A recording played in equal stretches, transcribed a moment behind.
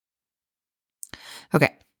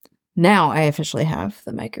Okay. Now I officially have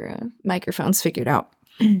the microphones figured out.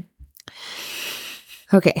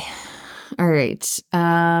 Okay. All right.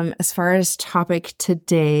 As far as topic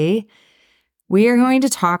today, we are going to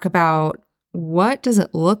talk about what does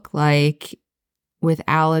it look like with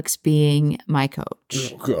Alex being my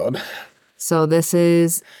coach. Oh, God. So this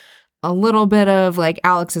is a little bit of like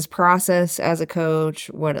Alex's process as a coach,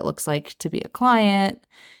 what it looks like to be a client,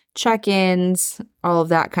 check-ins, all of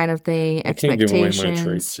that kind of thing, I can't give away my expectations.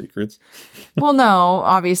 trade secrets. Well, no,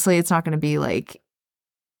 obviously it's not going to be like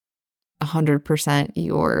 100%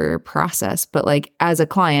 your process, but like as a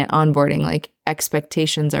client onboarding, like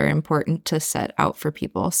expectations are important to set out for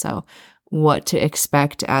people. So what to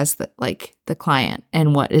expect as the client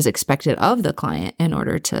and what is expected of the client in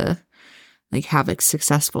order to like have a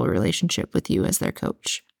successful relationship with you as their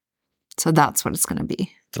coach. So that's what it's going to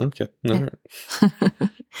be. Okay. All right.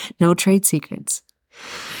 No trade secrets.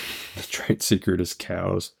 The trade secret is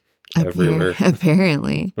cows everywhere.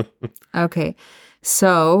 Apparently. Okay.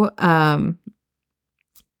 So, oh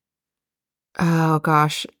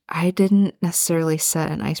gosh, I didn't necessarily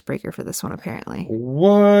set an icebreaker for this one, apparently.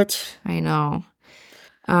 What? I know.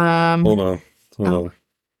 Hold on.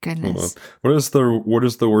 Goodness. What is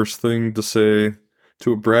the worst thing to say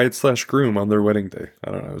to a bride/groom on their wedding day?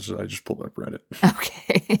 I don't know. I just pulled up Reddit.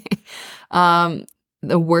 Okay.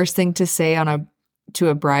 The worst thing to say to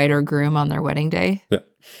a bride or groom on their wedding day? Yeah.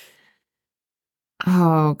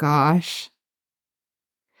 Oh gosh.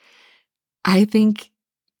 I think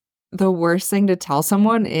the worst thing to tell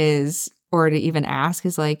someone is, or to even ask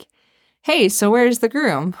is like, hey, so where's the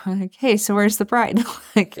groom? Like, hey, so where's the bride?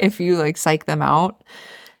 Like if you like psych them out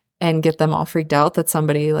and get them all freaked out that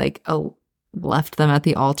somebody like left them at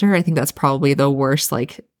the altar, I think that's probably the worst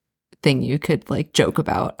like thing you could like joke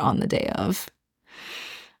about on the day of.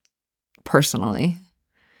 Personally.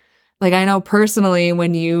 Like I know personally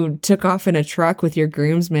when you took off in a truck with your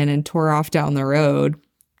groomsmen and tore off down the road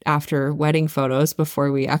after wedding photos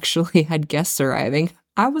before we actually had guests arriving,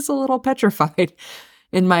 I was a little petrified.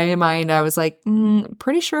 In my mind, I was like,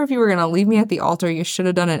 pretty sure if you were going to leave me at the altar, you should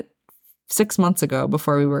have done it 6 months ago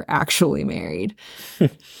before we were actually married.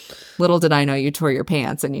 Little did I know you tore your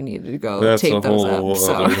pants and you needed to go tape those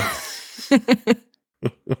up.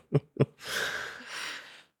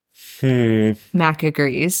 Mac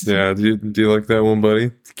agrees. Yeah, do you like that one, buddy?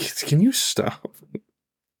 Can you stop?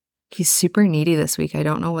 He's super needy this week. I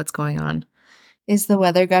don't know what's going on. Is the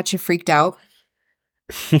weather got you freaked out?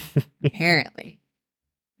 Apparently.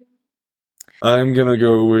 I'm gonna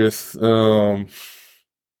go with oh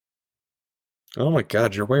my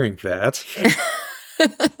God, you're wearing that.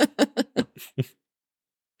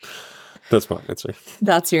 That's my answer.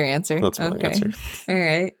 That's your answer. That's my answer. All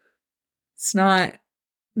right. It's not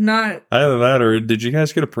either that or did you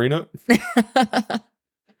guys get a prenup?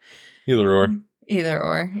 Either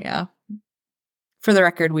or, yeah. For the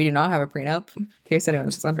record, we do not have a prenup, in case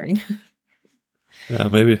anyone's wondering. Yeah,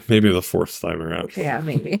 maybe the fourth time around. Yeah,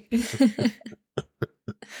 maybe.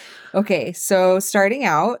 Okay, so starting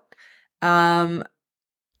out,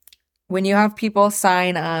 when you have people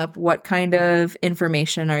sign up, what kind of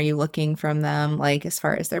information are you looking from them? Like as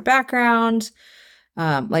far as their background,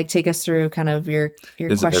 like take us through kind of your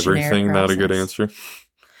Is questionnaire everything process. not a good answer?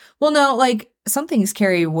 Well, no, like some things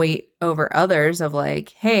carry weight over others of like,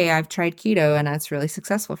 hey, I've tried keto and that's really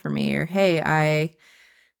successful for me. Or, hey, I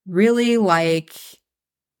really like,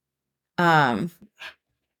 I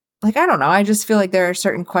don't know. I just feel like there are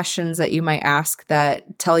certain questions that you might ask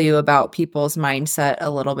that tell you about people's mindset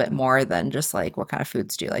a little bit more than just like, what kind of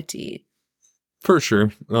foods do you like to eat? For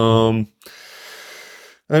sure. I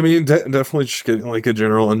mean, definitely just getting like a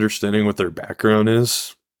general understanding what their background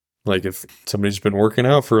is. Like if somebody's been working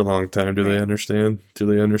out for a long time, do they understand? Do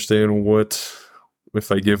they understand what,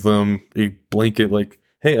 if I give them a blanket, like,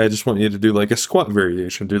 hey, I just want you to do like a squat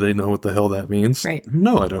variation. Do they know what the hell that means? Right.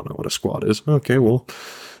 No, I don't know what a squat is. Okay, well,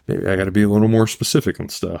 maybe I got to be a little more specific on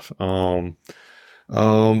stuff. I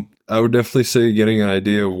would definitely say getting an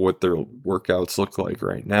idea of what their workouts look like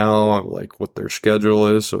right now, like what their schedule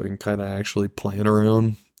is, so we can kind of actually plan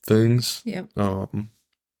around things. Yeah.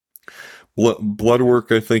 Blood work,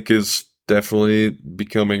 I think, is definitely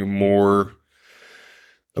becoming more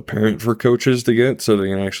apparent for coaches to get, so they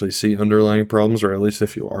can actually see underlying problems, or at least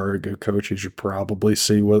if you are a good coach, you should probably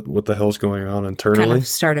see what the hell's going on internally. Kind of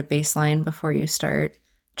start a baseline before you start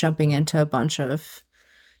jumping into a bunch of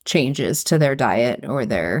changes to their diet or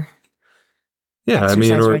their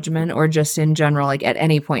exercise regimen, or just in general, like at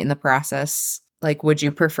any point in the process. Like, would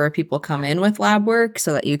you prefer people come in with lab work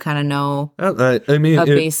so that you kind of know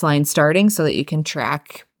baseline starting so that you can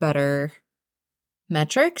track better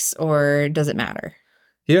metrics, or does it matter?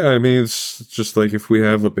 Yeah, I mean, it's just like if we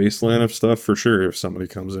have a baseline of stuff for sure. If somebody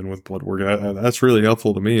comes in with blood work, that's really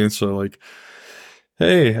helpful to me. And so, like,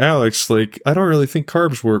 hey, Alex, like, I don't really think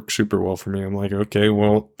carbs work super well for me. I'm like, okay,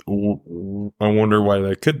 well, I wonder why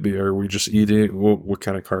that could be. Are we just eating? What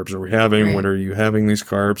kind of carbs are we having? When Right. are you having these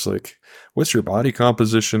carbs? Like, what's your body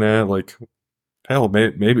composition at? Like, hell,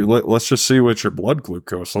 maybe let's just see what your blood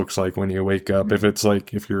glucose looks like when you wake up. If it's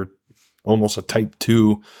like, if you're almost a type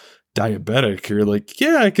 2 diabetic, you're like,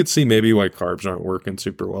 yeah, I could see maybe why carbs aren't working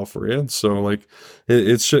super well for you. And so, like,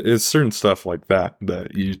 it's certain stuff like that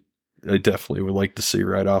that I definitely would like to see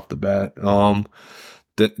right off the bat.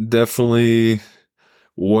 Definitely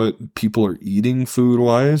what people are eating food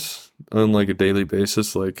wise on like a daily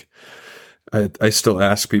basis. Like, I still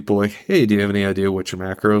ask people like, hey, do you have any idea what your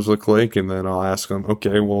macros look like? And then I'll ask them,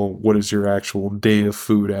 okay, well, what does your actual day of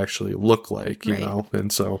food actually look like? You Right. know?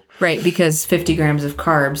 And so, Right, because 50 grams of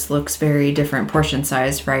carbs looks very different portion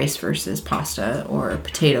size, rice versus pasta, or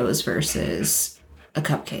potatoes versus a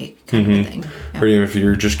cupcake kind of a thing. or even if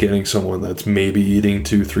you're just getting someone that's maybe eating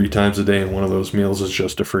 2, 3 times a day and one of those meals is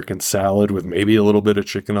just a freaking salad with maybe a little bit of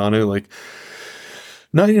chicken on it, like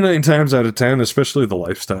 99 times out of 10, especially the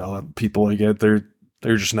lifestyle people I get, they're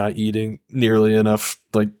just not eating nearly enough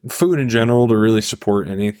like food in general to really support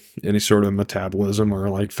any sort of metabolism or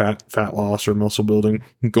like fat loss or muscle building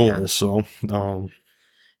goals. So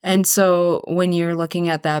And so when you're looking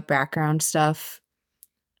at that background stuff,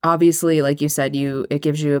 obviously, like you said, it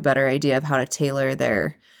gives you a better idea of how to tailor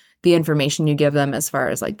the information you give them as far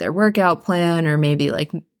as like their workout plan, or maybe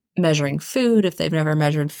like measuring food if they've never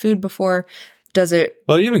measured food before. Does it?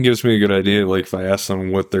 Well, it even gives me a good idea, like if I ask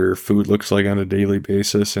them what their food looks like on a daily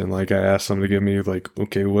basis, and like I ask them to give me like,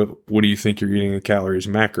 okay, what do you think you're eating in calories,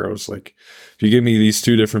 macros? Like, if you give me these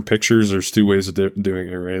two different pictures, there's two ways of doing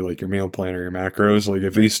it, right? Like your meal plan or your macros. Like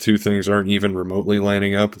if these two things aren't even remotely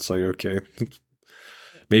lining up, it's like, okay,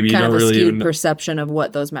 maybe you Kind don't of a really skewed even. perception of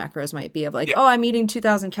what those macros might be, of like, Yeah. oh, I'm eating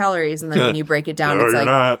 2,000 calories, and then when you break it down, No, it's you're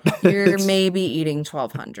like not. you're maybe eating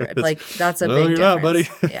 1,200. Like that's a No, big you're not, buddy.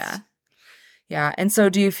 difference. Yeah. Yeah. And so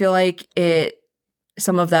do you feel like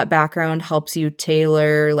some of that background helps you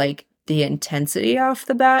tailor like the intensity off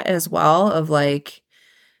the bat as well, of like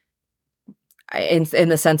in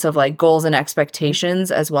the sense of like goals and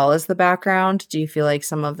expectations as well as the background? Do you feel like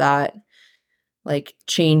some of that like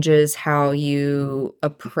changes how you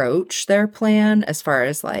approach their plan as far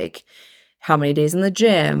as like how many days in the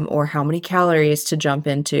gym or how many calories to jump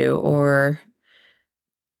into, or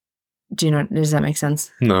does that make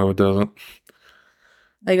sense? No, it doesn't.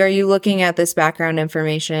 Like, are you looking at this background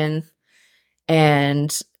information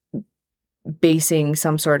and basing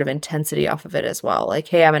some sort of intensity off of it as well? Like,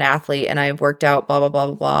 hey, I'm an athlete and I've worked out blah, blah, blah,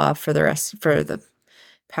 blah, blah for the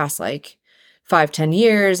past like 5-10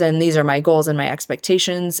 years, and these are my goals and my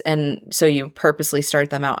expectations. And so you purposely start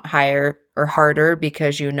them out higher or harder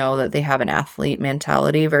because you know that they have an athlete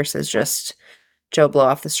mentality versus just Joe Blow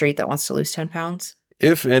off the street that wants to lose 10 pounds.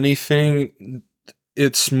 If anything,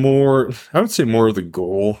 it's more, I would say more of the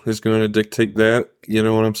goal is going to dictate that. You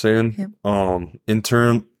know what I'm saying? Yep. In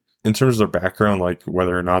terms of their background, like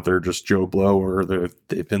whether or not they're just Joe Blow or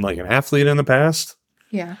they've been like an athlete in the past.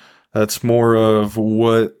 Yeah. That's more of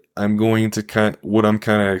what I'm what I'm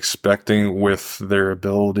kind of expecting with their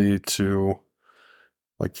ability to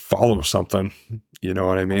like follow something. You know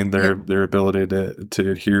what I mean? Their ability to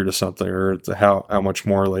adhere to something, or to how much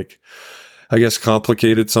more like, I guess,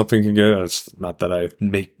 complicated something can get. It's not that I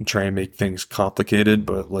try and make things complicated,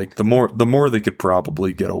 but like the more they could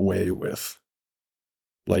probably get away with,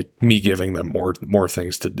 like me giving them more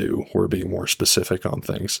things to do or being more specific on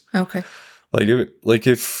things. Okay.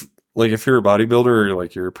 If you're a bodybuilder or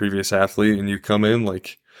like you're a previous athlete and you come in,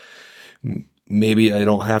 like maybe I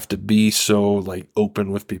don't have to be so like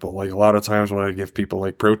open with people. Like a lot of times when I give people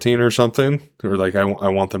like protein or something, or like I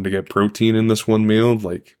want them to get protein in this one meal,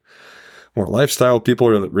 like more lifestyle people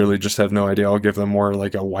really just have no idea. I'll give them more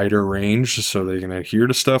like a wider range so they can adhere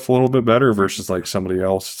to stuff a little bit better versus like somebody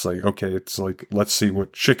else. It's like, okay, it's like, let's see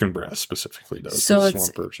what chicken breast specifically does. So this it's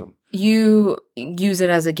one person. You use it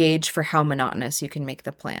as a gauge for how monotonous you can make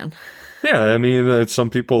the plan. Yeah, I mean, some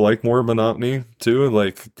people like more monotony too.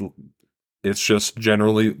 Like, it's just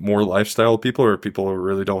generally more lifestyle people or people who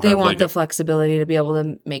really don't They have want like the flexibility to be able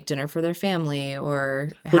to make dinner for their family or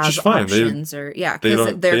which have is fine. options, or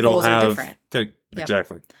because their goals are different. Okay, Yep.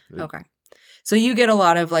 exactly. Okay. So you get a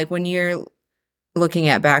lot of like when you're looking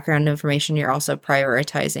at background information, you're also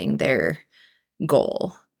prioritizing their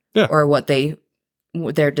goal, Yeah. or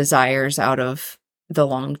their desires out of the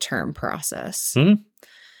long-term process. Mhm.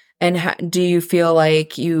 And do you feel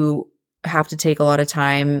like you have to take a lot of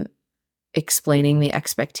time explaining the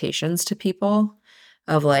expectations to people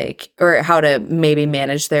of like, or how to maybe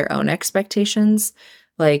manage their own expectations?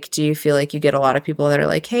 Like, do you feel like you get a lot of people that are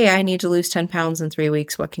like, hey, I need to lose 10 pounds in 3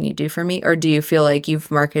 weeks. What can you do for me? Or do you feel like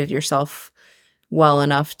you've marketed yourself well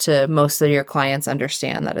enough to most of your clients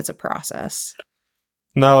understand that it's a process?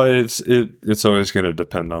 No, it's always going to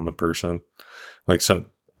depend on the person. Like so,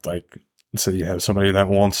 like so you have somebody that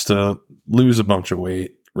wants to lose a bunch of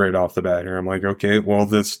weight right off the bat here. I'm like, okay, well,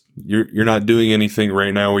 this you're not doing anything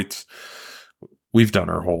right now. We've done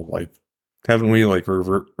our whole like, haven't we, like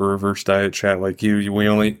reverse diet chat? Like you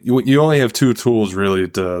only have two tools really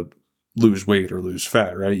to lose weight or lose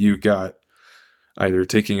fat, right? You got either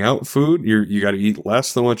taking out food, you got to eat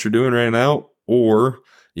less than what you're doing right now, or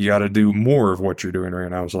you got to do more of what you're doing right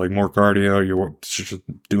now. So like more cardio, you're just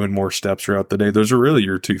doing more steps throughout the day. Those are really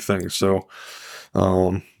your two things. So,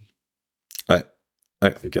 I,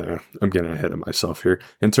 I'm getting ahead of myself here.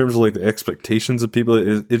 In terms of like the expectations of people,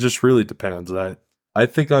 it just really depends. I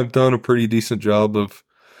think I've done a pretty decent job of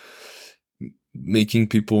making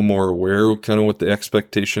people more aware of kind of what the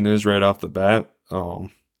expectation is right off the bat. But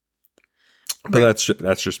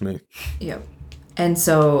that's just me. Yep. And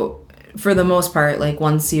so for the most part, like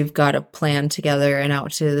once you've got a plan together and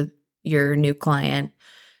out to your new client,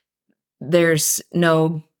 there's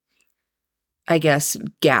no, I guess,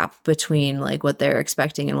 gap between like what they're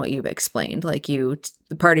expecting and what you've explained. Like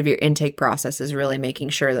part of your intake process is really making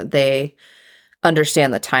sure that they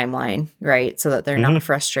understand the timeline, right? So that they're not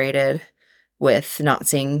frustrated with not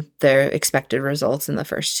seeing their expected results in the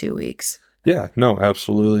first 2 weeks. Yeah, no,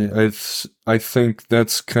 absolutely. I think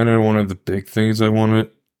that's kind of one of the big things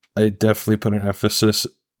I definitely put an emphasis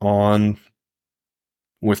on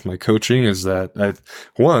with my coaching is that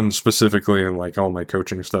one, specifically in like all my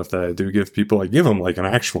coaching stuff that I do give people, I give them like an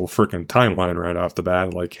actual freaking timeline right off the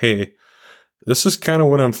bat. Like, hey, this is kind of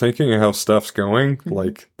what I'm thinking of how stuff's going. Mm-hmm.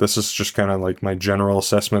 Like, this is just kind of like my general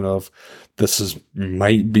assessment of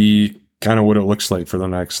might be kind of what it looks like for the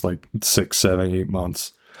next like 6, 7, 8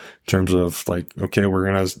 months. In terms of like, okay, we're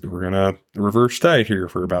gonna reverse diet here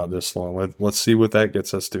for about this long. Let's see what that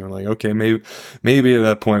gets us to. And like, okay, maybe at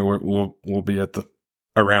that point we'll be at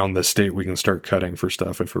around the state we can start cutting for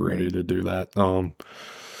stuff if we're ready to do that.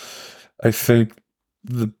 I think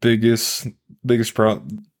the biggest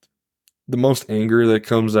problem, the most anger that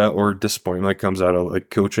comes out or disappointment that comes out of like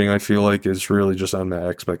coaching, I feel like is really just unmet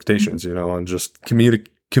expectations, and just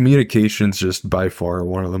communication's just by far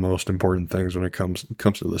one of the most important things when it comes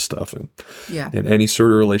to this stuff. And in any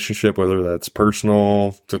sort of relationship, whether that's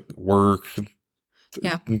personal, to work,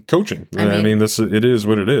 coaching. I mean, it is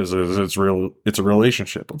what it is. It's real. It's a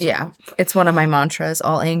relationship. It's one of my mantras.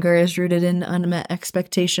 All anger is rooted in unmet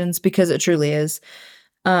expectations, because it truly is.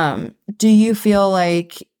 Do you feel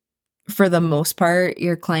like, for the most part,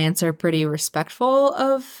 your clients are pretty respectful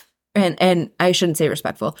of, and I shouldn't say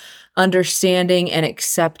respectful, understanding and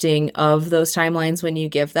accepting of those timelines when you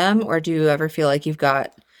give them? Or do you ever feel like you've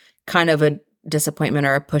got kind of a disappointment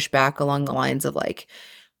or a pushback along the lines of like,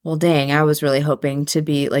 well, dang, I was really hoping to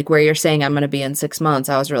be like where you're saying I'm going to be in 6 months.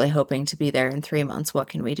 I was really hoping to be there in 3 months. What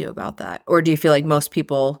can we do about that? Or do you feel like most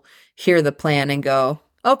people hear the plan and go,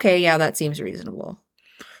 okay, yeah, that seems reasonable?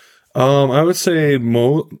 I would say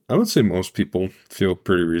most people feel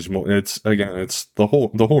pretty reasonable. It's the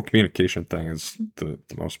whole communication thing is the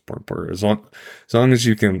most important part. As long as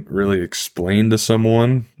you can really explain to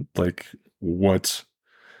someone like what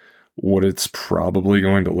it's probably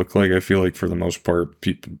going to look like, I feel like for the most part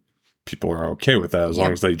people are okay with that as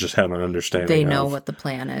long as they just have an understanding. They know what the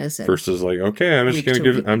plan is. Versus like, okay, I'm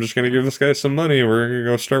just gonna give this guy some money. We're gonna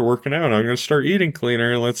go start working out. I'm gonna start eating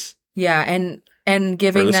cleaner. And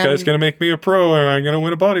giving this guy's going to make me a pro, and I'm going to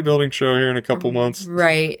win a bodybuilding show here in a couple months.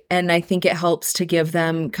 Right. And I think it helps to give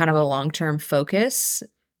them kind of a long-term focus,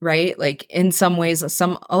 right? Like in some ways,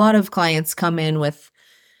 a lot of clients come in with,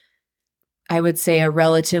 I would say, a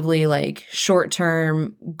relatively like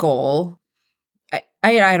short-term goal.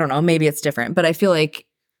 I don't know, maybe it's different, but I feel like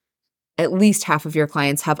at least half of your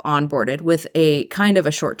clients have onboarded with a kind of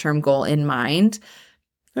a short-term goal in mind.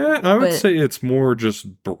 I would say it's more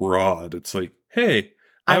just broad. It's like, hey,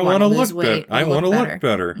 I want to look better. I want to look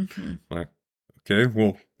better. Mm-hmm. Like, okay,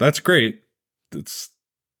 well, that's great. There's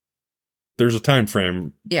a time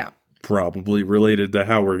frame, probably related to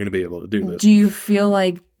how we're going to be able to do this. Do you feel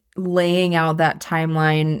like laying out that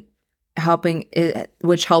timeline,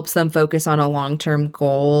 which helps them focus on a long-term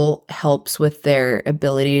goal, helps with their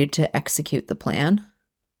ability to execute the plan?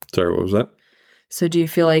 Sorry, what was that? So do you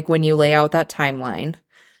feel like when you lay out that timeline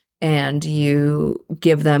and you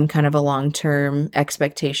give them kind of a long-term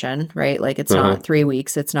expectation, right? Like it's not 3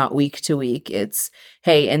 weeks, it's not week to week. It's,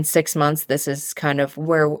 hey, in 6 months, this is kind of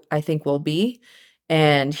where I think we'll be.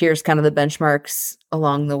 And here's kind of the benchmarks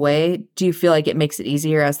along the way. Do you feel like it makes it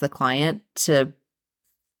easier as the client to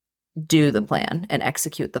do the plan and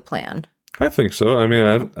execute the plan? I think so. I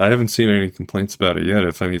mean, I haven't seen any complaints about it yet.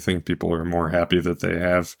 If anything, people are more happy that they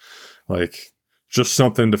have like just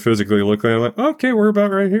something to physically look at. Like, okay, we're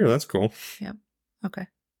about right here. That's cool. Yeah. Okay.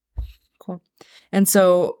 Cool. And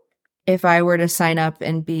so if I were to sign up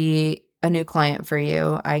and be a new client for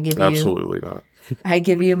you, Absolutely not. I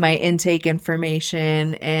give you my intake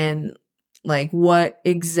information and like what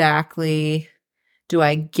exactly do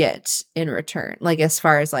I get in return? Like as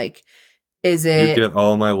far as like, is You it get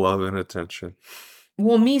all my love and attention.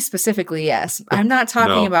 well, me specifically, yes. I'm not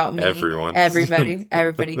talking No, about me. everyone.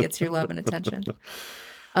 Everybody gets your love and attention.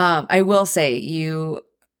 I will say you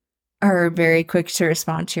are very quick to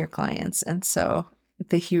respond to your clients, and so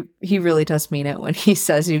he really does mean it when he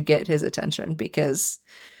says you get his attention, because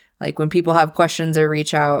like when people have questions or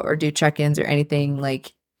reach out or do check-ins or anything,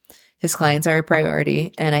 like his clients are a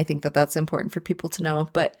priority, and I think that that's important for people to know.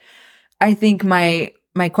 But I think my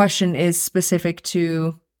question is specific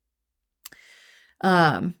to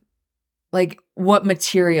like what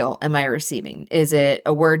material am I receiving? Is it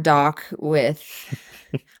a Word doc with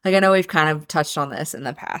like I know we've kind of touched on this in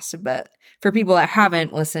the past, but for people that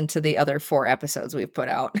haven't listened to the other 4 episodes we've put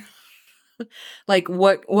out, like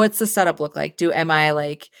what's the setup look like? Am I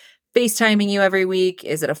like FaceTiming you every week?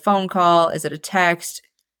 Is it a phone call? Is it a text?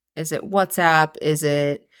 Is it WhatsApp? Is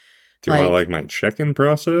it Do you want like my check-in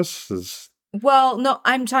process? Well, no,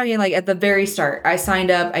 I'm talking like at the very start. I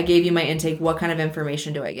signed up. I gave you my intake. What kind of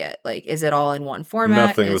information do I get? Like, is it all in one format?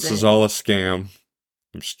 Nothing. This is all a scam.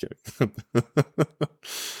 I'm just kidding.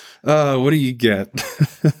 What do you get?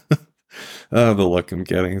 The look I'm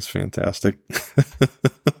getting is fantastic.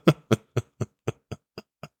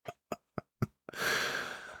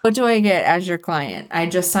 What do I get as your client? I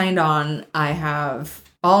just signed on. I have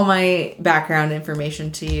all my background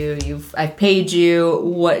information to you. I've paid you.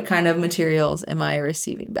 What kind of materials am I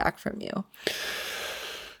receiving back from you?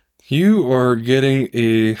 You are getting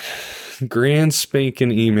a grand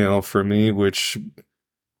spanking email from me, which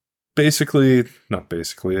it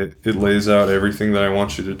lays out everything that I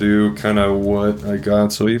want you to do, kind of what I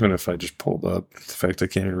got. So even if I just pulled up, the fact I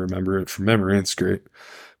can't even remember it from memory, it's great.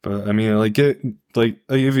 But I mean, I give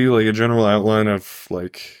you like a general outline of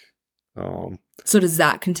like, So does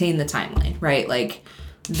that contain the timeline, right? Like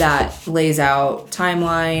that lays out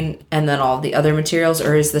timeline and then all the other materials,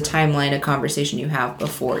 or is the timeline a conversation you have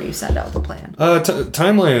before you send out the plan?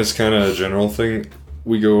 Timeline is kind of a general thing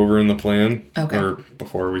we go over in the plan, okay, or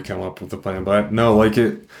before we come up with the plan. But no, like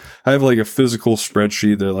I have like a physical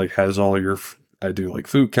spreadsheet that like has all your, I do like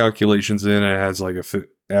food calculations in. It has like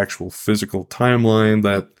actual physical timeline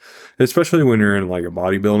that, especially when you're in like a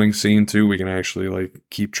bodybuilding scene too, we can actually like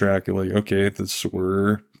keep track of like, okay,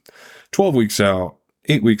 we're 12 weeks out,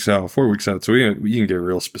 8 weeks out, 4 weeks out. So we can get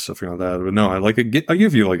real specific on that. But no, I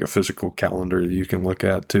give you like a physical calendar that you can look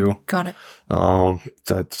at too. Got it.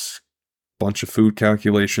 That's a bunch of food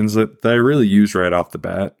calculations that I really use right off the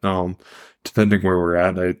bat. Depending where we're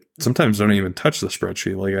at, I sometimes don't even touch the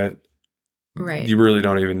spreadsheet. Right. You really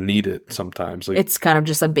don't even need it sometimes. Like, it's kind of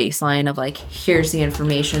just a baseline of like, here's the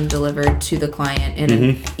information delivered to the client in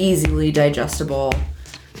an easily digestible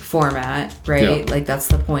format, right? Yeah. Like that's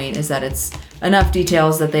the point, is that it's enough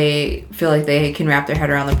details that they feel like they can wrap their head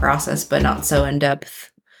around the process, but not so in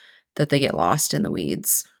depth that they get lost in the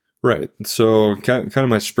weeds. Right. So kind of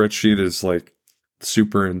my spreadsheet is like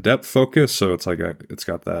super in-depth focus. So it's like it's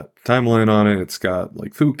got that timeline on it. It's got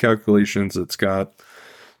like food calculations. It's got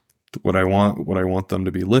what I want them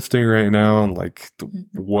to be lifting right now, and like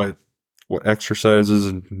what exercises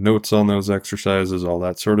and notes on those exercises, all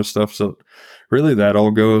that sort of stuff. So really that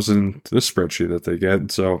all goes into the spreadsheet that they get.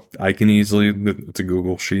 So I can it's a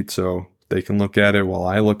Google sheet, so they can look at it while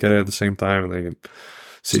I look at it at the same time, and they can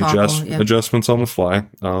see adjustments on the fly.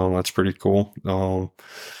 That's pretty cool.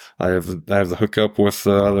 I have the hookup with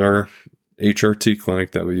our HRT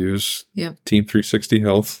clinic that we use. Yep. Team 360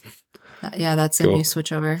 Health. Yeah, that's a new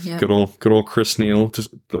switch over. Yeah. Good old Chris Neal.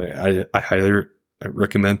 Just I highly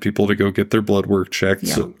recommend people to go get their blood work checked.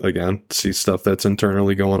 Yep. So again, see stuff that's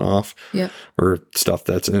internally going off. Yep. Or stuff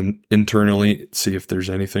that's internally, see if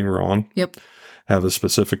there's anything wrong. Yep. Have a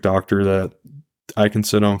specific doctor that I can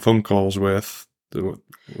sit on phone calls with the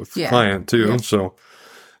client too. Yep. So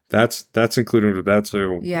That's included with that.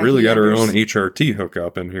 So Yeah, really he got our own HRT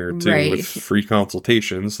hookup in here too with Right. free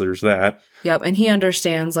consultations. There's that. Yep. And he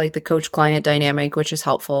understands like the coach client dynamic, which is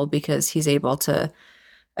helpful because he's able to,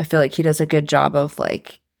 I feel like he does a good job of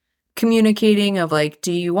like communicating of like,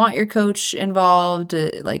 do you want your coach involved?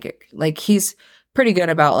 Like he's pretty good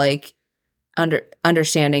about like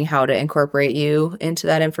understanding how to incorporate you into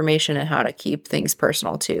that information and how to keep things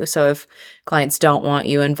personal too. So if clients don't want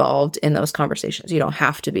you involved in those conversations, you don't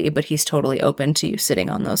have to be, but he's totally open to you sitting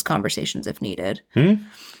on those conversations if needed.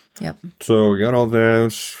 Yep. So we got all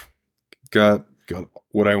those. Got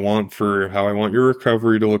what I want for how I want your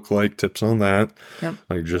recovery to look like. Tips on that. Yep.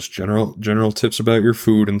 Like just general tips about your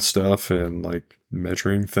food and stuff, and like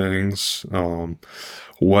measuring things.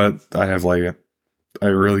 What I have like. I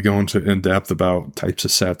really go into in depth about types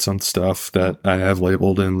of sets and stuff that I have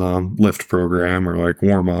labeled in the lift program or like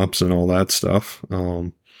warm ups and all that stuff.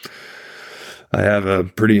 I have a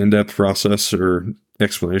pretty in depth process or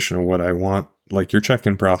explanation of what I want, like your check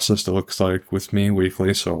in process to looks like with me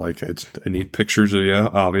weekly. So like I need pictures of you,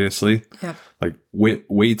 obviously. Yep. Like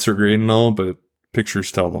weights are great and all, but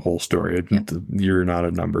pictures tell the whole story. Yep. You're not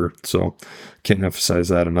a number, so can't emphasize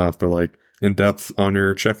that enough. But like in depth on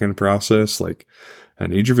your check in process, like. I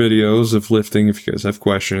need your videos of lifting if you guys have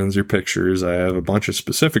questions, your pictures. I have a bunch of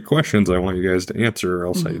specific questions I want you guys to answer, or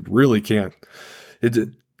else I really can't.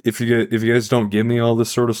 If you guys don't give me all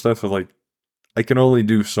this sort of stuff, like I can only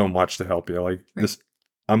do so much to help you. Like this,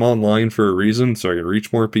 I'm online for a reason, so I can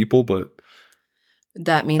reach more people. But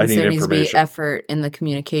that means there needs to be effort in the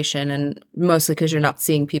communication, and mostly because you're not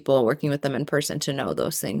seeing people, working with them in person to know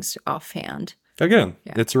those things offhand. Again,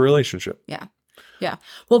 it's a relationship. Yeah. Yeah.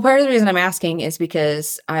 Well, part of the reason I'm asking is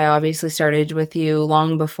because I obviously started with you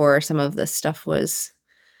long before some of this stuff was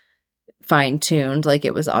fine-tuned. Like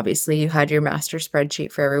it was obviously you had your master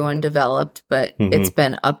spreadsheet for everyone developed, but it's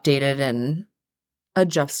been updated and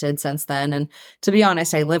adjusted since then. And to be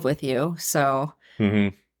honest, I live with you. So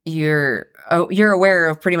you're aware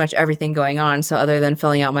of pretty much everything going on. So other than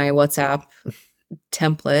filling out my WhatsApp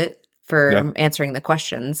template for answering the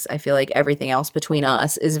questions, I feel like everything else between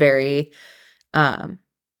us is very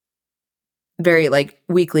like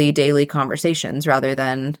weekly, daily conversations rather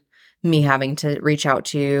than me having to reach out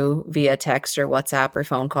to you via text or WhatsApp or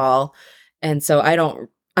phone call. And so I don't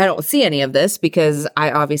see any of this because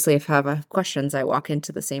I obviously if I have questions, I walk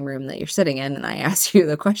into the same room that you're sitting in and I ask you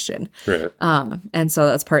the question. Right. And so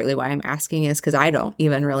that's partly why I'm asking is because I don't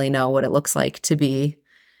even really know what it looks like to be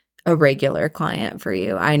a regular client for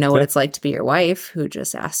you. I know what it's like to be your wife who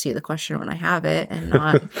just asks you the question when I have it and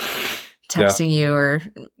not texting you or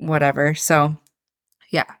whatever. So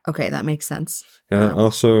yeah. Okay. That makes sense. Yeah.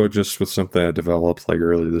 Also just with something I developed like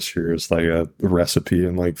early this year is like a recipe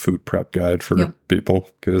and like food prep guide for people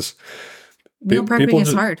because meal prepping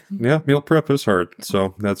is hard. Yeah. Meal prep is hard. Yeah.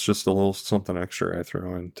 So that's just a little something extra I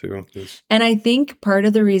throw in too. And I think part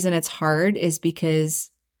of the reason it's hard is because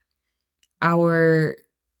I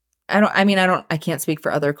can't speak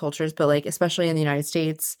for other cultures, but like, especially in the United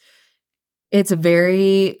States, it's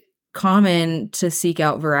very common to seek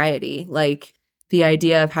out variety. Like the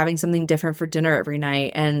idea of having something different for dinner every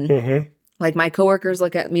night. And like my coworkers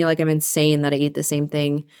look at me like I'm insane that I eat the same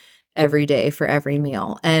thing every day for every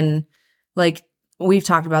meal. And like we've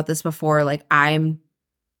talked about this before, like I'm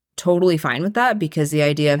totally fine with that because the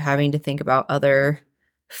idea of having to think about other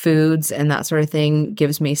foods and that sort of thing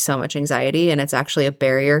gives me so much anxiety, and it's actually a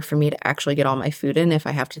barrier for me to actually get all my food in if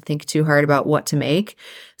I have to think too hard about what to make.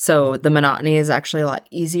 So the monotony is actually a lot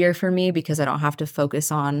easier for me because I don't have to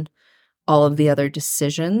focus on all of the other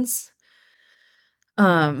decisions.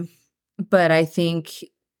 But I think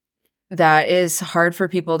that is hard for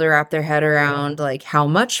people to wrap their head around, like how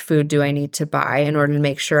much food do I need to buy in order to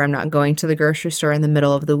make sure I'm not going to the grocery store in the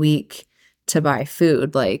middle of the week to buy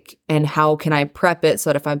food, like, and how can I prep it so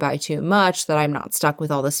that if I buy too much that I'm not stuck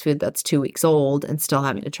with all this food that's 2 weeks old and still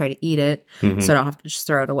having to try to eat it so I don't have to just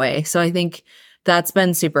throw it away. So I think that's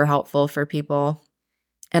been super helpful for people.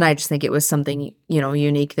 And I just think it was something,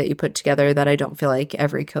 unique that you put together that I don't feel like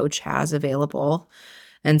every coach has available.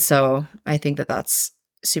 And so I think that that's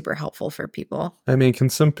super helpful for people. I mean, can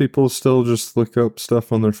some people still just look up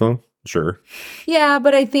stuff on their phone? Sure. Yeah,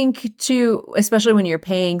 but I think too, especially when you're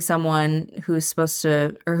paying someone who's supposed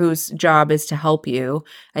to, or whose job is to help you,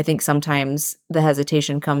 I think sometimes the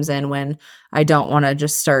hesitation comes in when I don't want to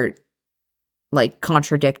just start like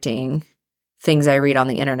contradicting things I read on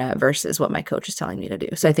the internet versus what my coach is telling me to do.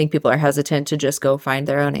 So I think people are hesitant to just go find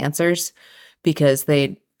their own answers because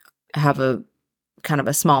they have a kind of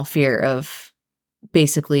a small fear of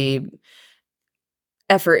basically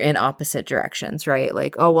effort in opposite directions, right?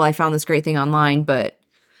 Like, oh, well, I found this great thing online, but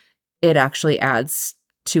it actually adds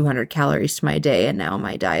 200 calories to my day, and now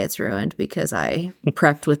my diet's ruined because I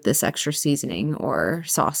prepped with this extra seasoning or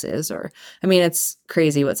sauces. Or I mean, it's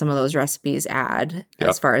crazy what some of those recipes add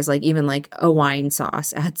as far as like even like a wine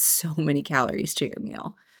sauce adds so many calories to your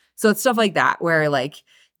meal. So it's stuff like that where like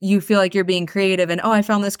you feel like you're being creative and, oh, I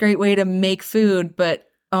found this great way to make food, but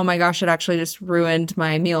oh my gosh, it actually just ruined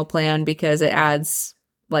my meal plan because it adds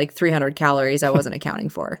like 300 calories I wasn't accounting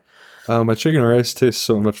for. My chicken rice tastes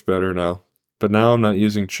so much better now. But now I'm not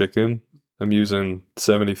using chicken. I'm using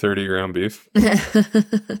 70-30 ground beef.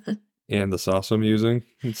 And the sauce I'm using,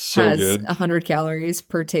 it's so has good. 100 calories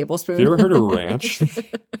per tablespoon. Have you ever heard of ranch?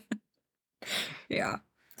 Yeah.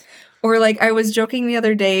 Or like I was joking the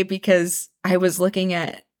other day because I was looking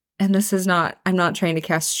at, and this is not, I'm not trying to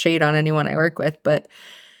cast shade on anyone I work with, but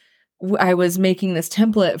I was making this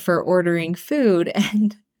template for ordering food,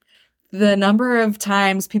 and the number of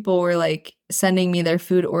times people were like sending me their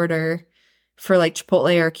food order for like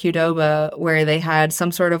Chipotle or Qdoba where they had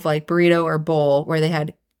some sort of like burrito or bowl where they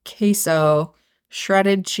had queso,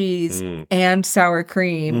 shredded cheese, and sour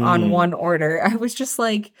cream on one order. I was just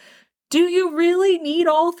like, do you really need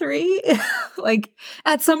all three? Like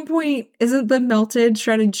at some point, isn't the melted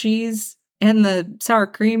shredded cheese and the sour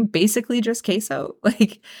cream basically just queso?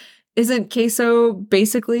 Like, isn't queso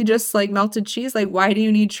basically just like melted cheese? Like, why do you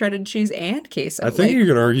need shredded cheese and queso? I think you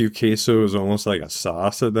could argue queso is almost like a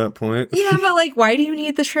sauce at that point. Yeah, but like, why do you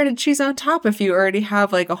need the shredded cheese on top if you already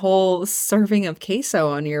have like a whole serving of queso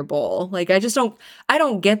on your bowl? Like, I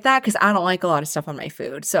don't get that because I don't like a lot of stuff on my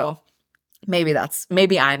food. So maybe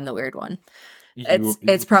I'm the weird one.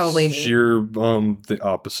 It's probably me. You're the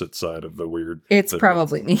opposite side of the weird. It's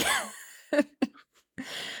probably me.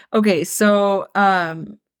 Okay, so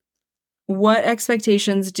what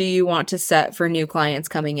expectations do you want to set for new clients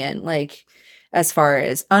coming in? Like as far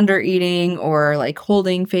as under eating or like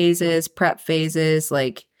holding phases, prep phases,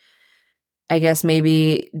 like I guess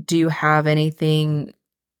maybe do you have anything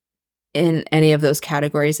in any of those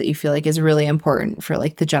categories that you feel like is really important for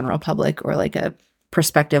like the general public or like a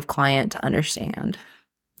prospective client to understand?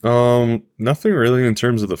 Nothing really in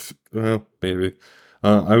terms of well, maybe.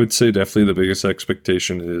 I would say definitely the biggest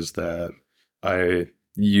expectation is that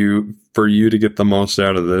for you to get the most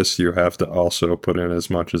out of this, you have to also put in as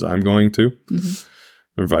much as I'm going to,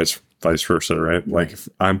 or vice versa, right? Like if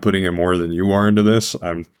I'm putting in more than you are into this,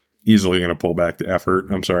 I'm easily going to pull back the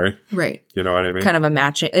effort. I'm sorry. Right. You know what I mean? Kind of a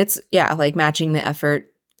matching. It's like matching the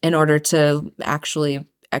effort in order to actually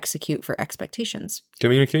execute for expectations.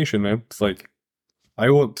 Communication, man. It's like,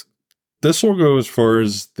 this will go as far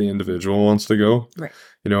as the individual wants to go. Right.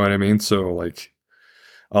 You know what I mean? So like,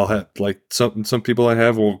 I'll have like some people I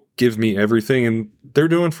have will give me everything and they're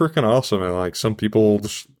doing freaking awesome. And like some people,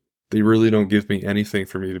 they really don't give me anything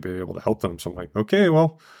for me to be able to help them. So I'm like, okay,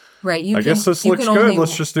 well, right. I guess this looks good.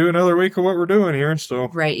 Let's just do another week of what we're doing here. So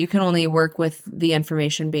right. You can only work with the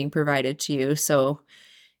information being provided to you. So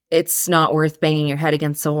it's not worth banging your head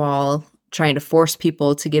against the wall trying to force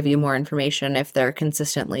people to give you more information if they're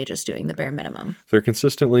consistently just doing the bare minimum. If they're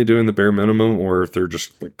consistently doing the bare minimum, or if they're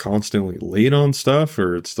just like constantly late on stuff,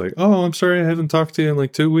 or it's like, oh, I'm sorry, I haven't talked to you in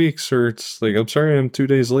like 2 weeks, or it's like, I'm sorry, I'm 2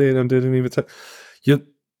 days late, I didn't even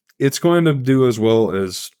it's going to do as well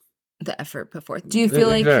as the effort put forth. Do you feel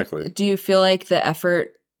like the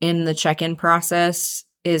effort in the check-in process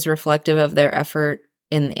is reflective of their effort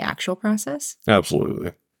in the actual process?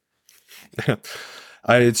 Absolutely.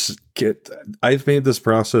 I've made this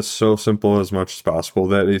process so simple as much as possible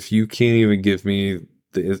that if you can't even give me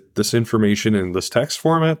this information in this text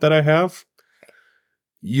format that I have,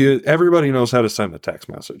 everybody knows how to send a text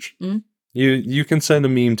message. You can send a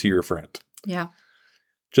meme to your friend. Yeah.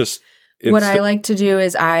 What I like to do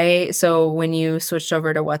is so when you switched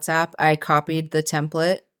over to WhatsApp, I copied the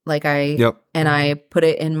template and I put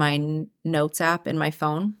it in my notes app in my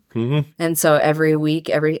phone. And so every week,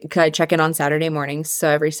 I check in on Saturday mornings. So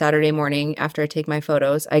every Saturday morning after I take my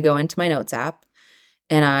photos, I go into my notes app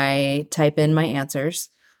and I type in my answers,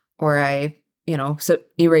 or so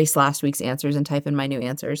erase last week's answers and type in my new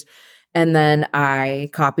answers. And then I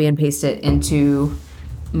copy and paste it into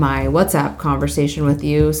my WhatsApp conversation with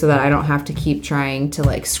you so that I don't have to keep trying to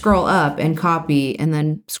like scroll up and copy and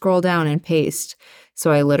then scroll down and paste.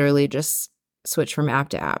 So I literally just switch from app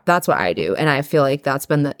to app. That's what I do. And I feel like that's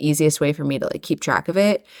been the easiest way for me to like keep track of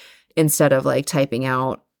it instead of like typing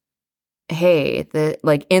out, hey,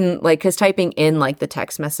 because typing in like the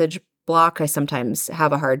text message block, I sometimes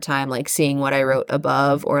have a hard time like seeing what I wrote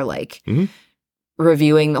above or like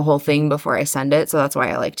reviewing the whole thing before I send it. So that's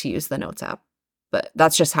why I like to use the notes app. But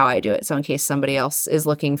that's just how I do it. So in case somebody else is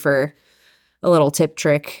looking for a little tip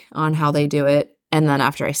trick on how they do it, And then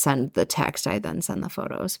after I send the text, I then send the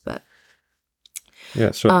photos. But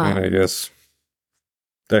yeah, so I mean, I guess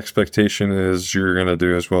the expectation is you're going to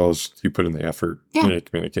do as well as you put in the effort and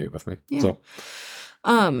communicate with me. Yeah.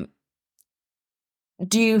 So,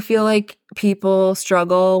 do you feel like people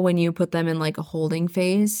struggle when you put them in like a holding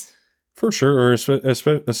phase? for sure, or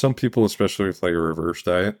some people, especially with like a reverse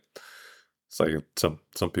diet, it's like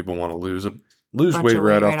some people want to lose weight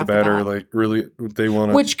right off the bat, or like really they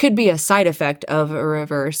want to, which could be a side effect of a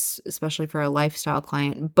reverse, especially for a lifestyle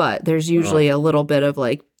client. But there's usually a little bit of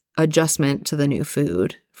like adjustment to the new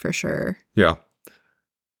food for sure. Yeah.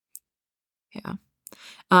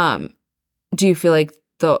 Do you feel like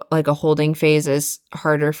a holding phase is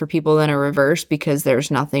harder for people than a reverse because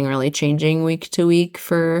there's nothing really changing week to week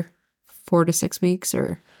for 4 to 6 weeks,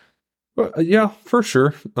 or? Well, yeah, for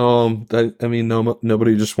sure. I mean,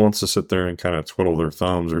 nobody just wants to sit there and kind of twiddle their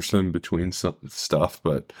thumbs or sit in between some stuff,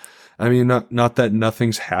 but I mean, not that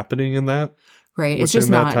nothing's happening in that. Right. It's just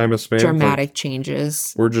not time of span, dramatic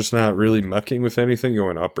changes. We're just not really mucking with anything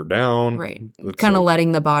going up or down. Right. Kind of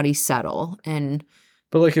letting the body settle.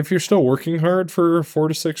 But like if you're still working hard for 4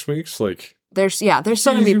 to 6 weeks, like there's still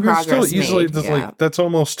gonna be progress still easily made. Like that's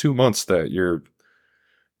almost 2 months that you're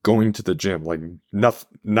going to the gym. Like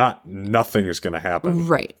nothing is gonna happen.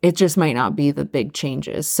 Right. It just might not be the big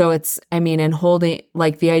changes. So in holding,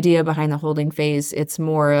 like the idea behind the holding phase, it's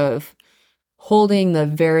more of holding the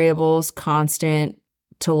variables constant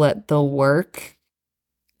to let the work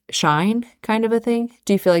shine, kind of a thing.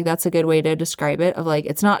 Do you feel like that's a good way to describe it? Of like,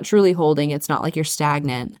 it's not truly holding, it's not like you're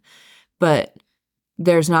stagnant, but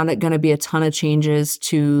there's not going to be a ton of changes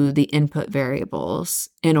to the input variables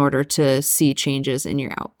in order to see changes in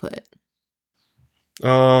your output.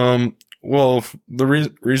 Well,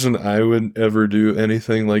 the reason I would ever do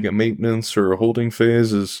anything like a maintenance or a holding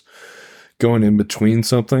phase is going in between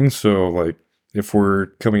something. So like if we're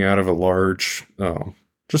coming out of a large,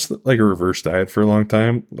 just like a reverse diet for a long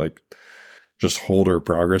time, like just hold our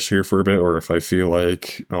progress here for a bit. Or if I feel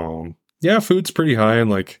like, food's pretty high and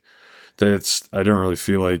like I don't really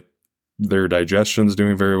feel like their digestion's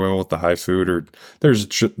doing very well with the high food, or there's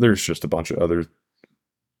just a bunch of other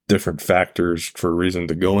different factors for a reason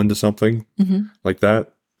to go into something like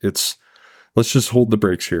that. Let's just hold the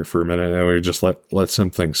brakes here for a minute and we just let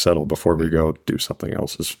some things settle before we go do something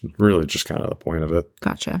else is really just kind of the point of it.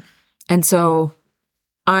 Gotcha. And so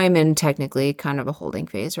I'm in technically kind of a holding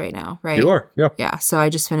phase right now, right? You are, yeah. Yeah. So I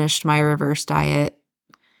just finished my reverse diet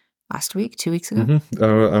last week, 2 weeks ago.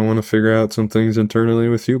 I want to figure out some things internally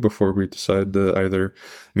with you before we decide to either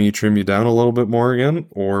me trim you down a little bit more again,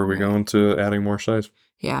 or we go into adding more size.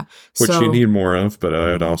 Yeah. Which you need more of, but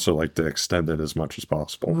I'd also like to extend it as much as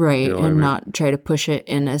possible. Right. You know and not try to push it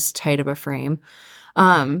in as tight of a frame.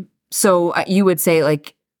 So you would say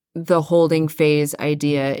like the holding phase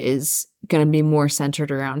idea is going to be more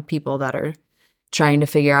centered around people that are trying to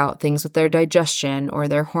figure out things with their digestion or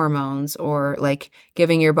their hormones, or like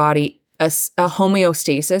giving your body a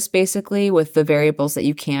homeostasis basically with the variables that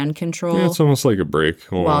you can control. Yeah, it's almost like a break.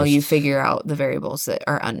 While you figure out the variables that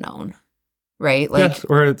are unknown. Right? Like, yeah,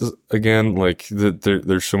 or again, like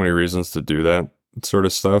there's so many reasons to do that sort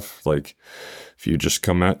of stuff. Like if you just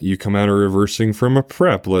come out of reversing from a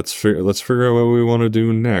prep, let's figure out what we want to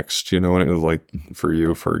do next. You know, and it was like for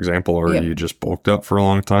you, for example, or you just bulked up for a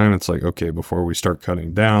long time. It's like, okay, before we start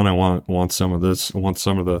cutting down, I want some of this. I want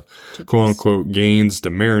some of the quote unquote gains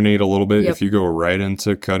to marinate a little bit. If you go right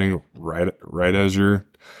into cutting right as you're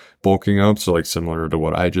bulking up, so like similar to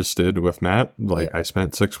what I just did with Matt, like I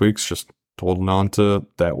spent 6 weeks just holding on to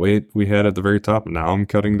that weight we had at the very top. Now I'm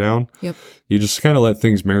cutting down. Yep. You just kind of let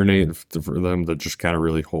things marinate for them to just kind of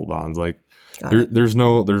really hold on. Like there's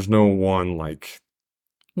no one like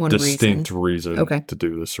one distinct reason to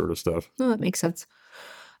do this sort of stuff. Oh, that makes sense.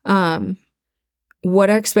 What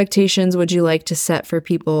expectations would you like to set for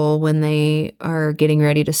people when they are getting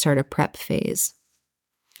ready to start a prep phase?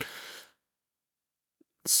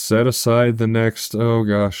 Set aside the next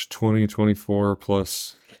 2024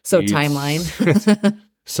 plus. So timeline.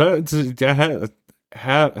 So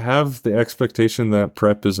have the expectation that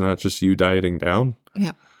prep is not just you dieting down.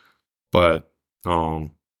 Yeah. But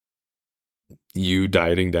you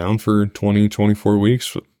dieting down for 24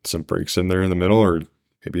 weeks with some breaks in there in the middle, or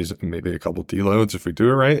maybe a couple deloads if we do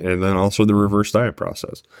it right, and then also the reverse diet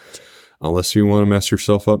process. Unless you want to mess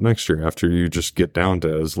yourself up next year after you just get down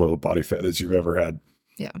to as little body fat as you've ever had.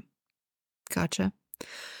 Yeah. Gotcha.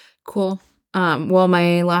 Cool. Well,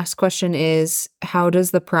 my last question is, how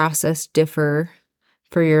does the process differ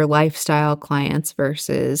for your lifestyle clients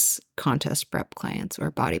versus contest prep clients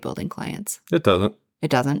or bodybuilding clients? It doesn't.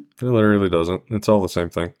 It doesn't? It literally doesn't. It's all the same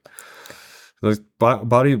thing. The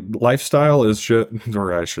body lifestyle is just,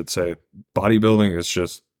 or I should say, bodybuilding is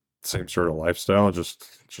just the same sort of lifestyle, just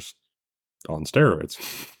on steroids.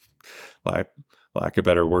 Lack of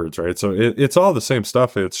better words, right? So it's all the same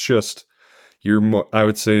stuff. It's just you're more. I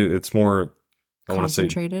would say it's more. I want to say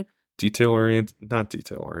Concentrated? not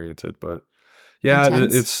detail oriented, but yeah,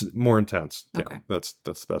 Intense? it's more intense. Yeah, Okay. that's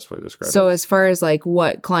the best way to describe So it. as far as like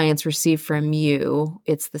what clients receive from you,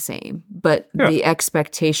 it's the same, but Yeah. the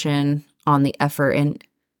expectation on the effort and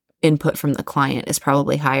input from the client is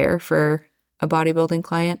probably higher for a bodybuilding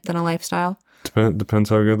client than a lifestyle. Depends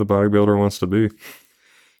how good the bodybuilder wants to be.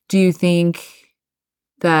 Do you think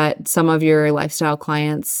that some of your lifestyle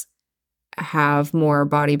clients have more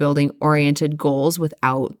bodybuilding oriented goals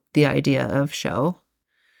without the idea of show?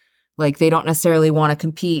 Like they don't necessarily want to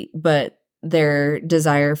compete, but their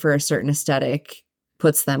desire for a certain aesthetic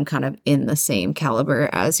puts them kind of in the same caliber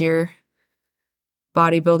as your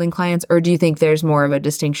bodybuilding clients? Or do you think there's more of a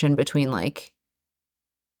distinction between like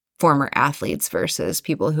former athletes versus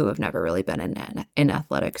people who have never really been in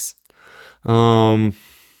athletics?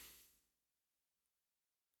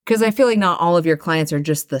 Because I feel like not all of your clients are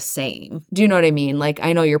just the same. Do you know what I mean? Like,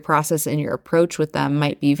 I know your process and your approach with them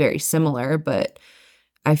might be very similar, but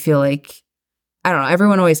I feel like, I don't know,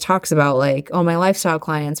 everyone always talks about like, oh, my lifestyle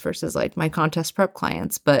clients versus like my contest prep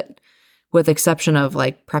clients. But with exception of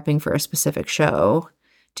like prepping for a specific show,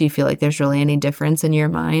 do you feel like there's really any difference in your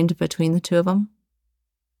mind between the two of them?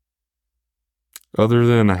 Other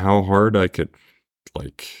than how hard I could,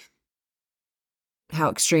 like, How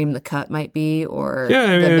extreme the cut might be or yeah,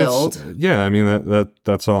 I mean, the build? I mean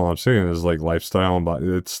that's all I'm saying is like lifestyle and body.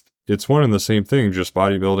 It's one and the same thing, just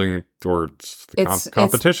bodybuilding or It's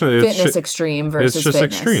competition. It's fitness extreme versus it's just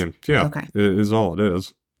fitness. extreme. Yeah, Okay. it is all it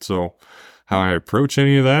is. So how I approach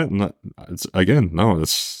any of that, and it's again, no,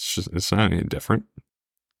 it's not any different.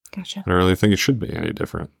 Gotcha. I don't really think it should be any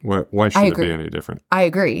different. Why should it be any different? I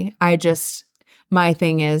agree. My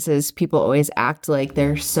thing is people always act like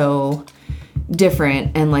they're so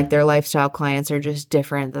different and like their lifestyle clients are just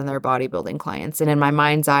different than their bodybuilding clients. And in my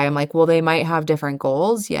mind's eye, I'm like, well, they might have different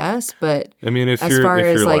goals, yes, but I mean, if as you're far if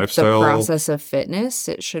as your like lifestyle, the process of fitness,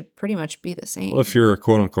 it should pretty much be the same. well, if you're a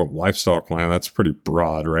quote unquote lifestyle client, that's pretty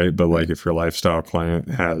broad, right? But like if your lifestyle client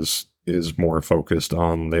is more focused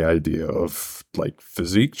on the idea of like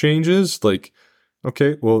physique changes, like,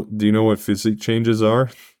 okay, well, do you know what physique changes are?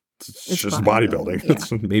 It's just bodybuilding. Yeah.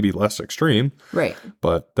 It's maybe less extreme, Right.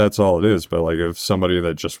 but that's all it is. But like if somebody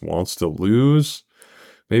that just wants to lose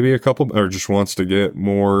maybe a couple or just wants to get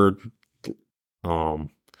more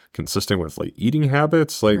consistent with like eating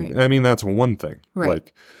habits, like Right. I mean that's one thing. Right.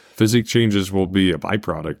 Like physique changes will be a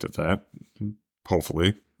byproduct of that,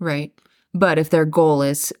 hopefully. Right. But if their goal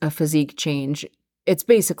is a physique change, it's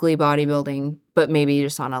basically bodybuilding, but maybe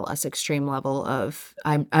just on a less extreme level of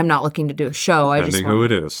I'm not looking to do a show. Depending who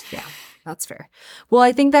it is. Yeah, that's fair. Well,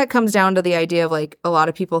 I think that comes down to the idea of like a lot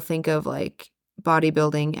of people think of like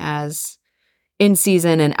bodybuilding as in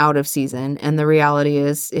season and out of season. And the reality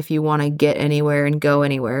is if you want to get anywhere and go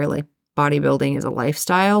anywhere, like bodybuilding is a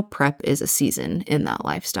lifestyle, prep is a season in that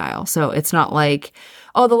lifestyle. So it's not like,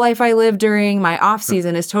 oh, the life I live during my off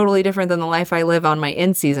season is totally different than the life I live on my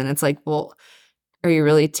in season. It's like, well, are you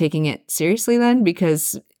really taking it seriously then?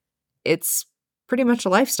 Because it's pretty much a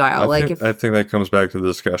lifestyle. I think that comes back to the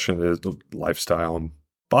discussion is the lifestyle and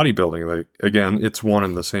bodybuilding. Like again, it's one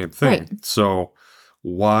and the same thing. Right. So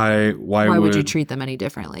why would you treat them any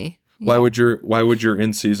differently? Why would your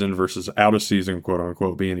in season versus out of season quote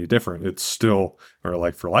unquote be any different? It's still, or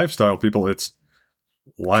like for lifestyle people, it's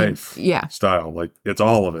style. Like it's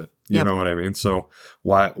all of it. You know what I mean? So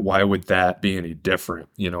why would that be any different?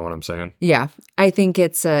 You know what I'm saying? Yeah. I think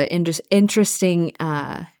it's a interesting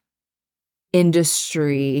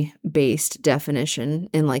industry-based definition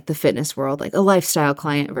in like the fitness world, like a lifestyle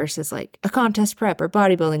client versus like a contest prep or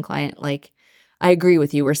bodybuilding client. Like I agree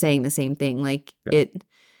with you. We're saying the same thing. Like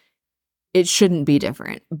it shouldn't be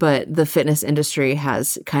different, but the fitness industry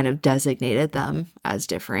has kind of designated them as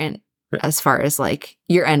different as far as like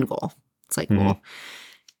your end goal. It's like, well,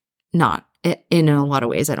 not in a lot of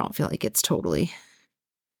ways. I don't feel like it's totally,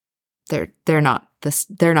 they're not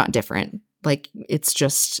different. Like it's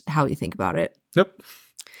just how you think about it. Yep.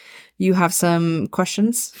 You have some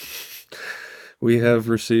questions? We have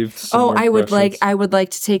received some I would like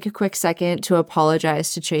to take a quick second to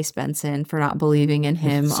apologize to Chase Benson for not believing in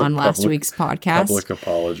him on last week's podcast. Public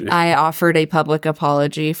apology. I offered a public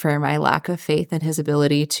apology for my lack of faith in his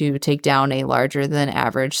ability to take down a larger than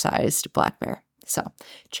average sized black bear. So,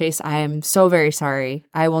 Chase, I am so very sorry.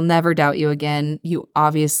 I will never doubt you again. You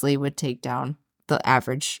obviously would take down the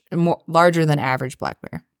larger than average black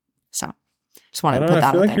bear. So, Just wanted I to don't put know. I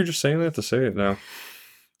that feel out like there. you're just saying that to say it now.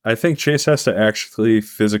 I think Chase has to actually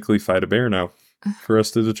physically fight a bear now for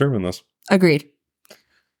us to determine this. Agreed.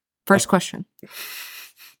 First question.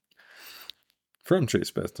 From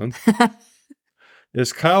Chase Beston.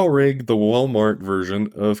 Is Kyle Rigg the Walmart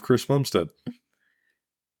version of Chris Bumstead?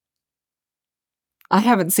 I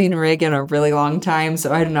haven't seen Rig in a really long time,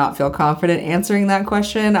 so I do not feel confident answering that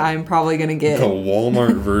question. I'm probably going to get... The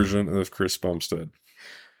Walmart version of Chris Bumstead.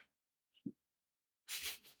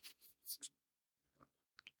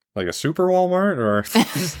 Like a super Walmart or?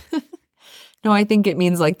 No, I think it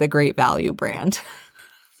means like the Great Value brand.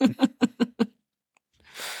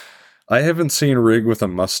 I haven't seen Rigg with a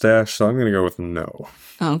mustache, so I'm going to go with no.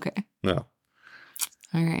 Oh, okay. No.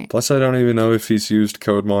 All right. Plus, I don't even know if he's used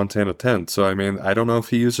Code Montana 10. So, I mean, I don't know if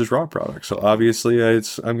he uses raw products. So, obviously,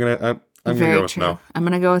 I'm gonna go with no. I'm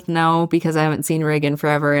gonna go with no because I haven't seen Rig in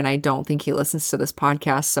forever, and I don't think he listens to this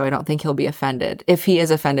podcast, so I don't think he'll be offended. If he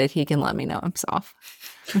is offended, he can let me know himself.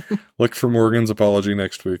 Look for Morgan's apology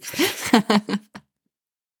next week.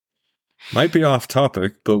 Might be off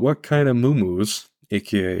topic, but what kind of moo-moos,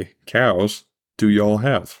 aka cows, do y'all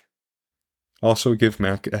have? Also, give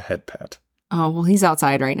Mac a head pat. Oh, well, he's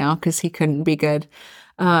outside right now because he couldn't be good.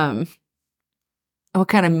 What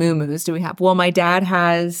kind of moo-moos do we have? Well, my dad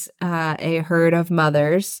has a herd of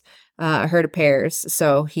mothers, a herd of pairs.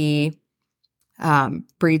 So he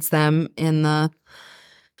breeds them in the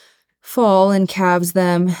fall and calves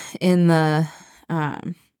them in the...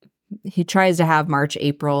 he tries to have March,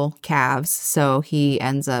 April calves. So he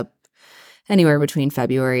ends up anywhere between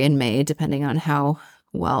February and May, depending on how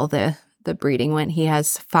well the breeding went. He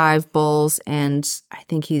has 5 bulls, and I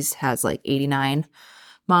think has like 89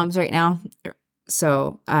 moms right now.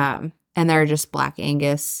 So, and they're just Black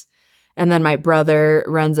Angus. And then my brother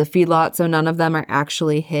runs a feedlot, so none of them are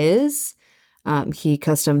actually his. He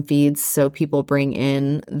custom feeds, so people bring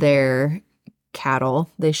in their cattle.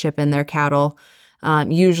 They ship in their cattle,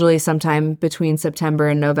 usually sometime between September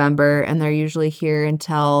and November, and they're usually here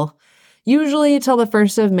until the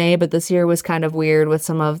 1st of May, but this year was kind of weird with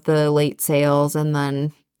some of the late sales and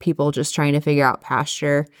then people just trying to figure out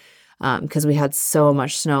pasture because we had so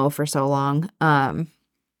much snow for so long. And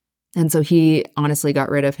so he honestly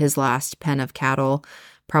got rid of his last pen of cattle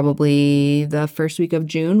probably the first week of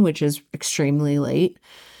June, which is extremely late.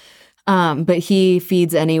 But he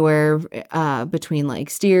feeds anywhere between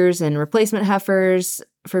like steers and replacement heifers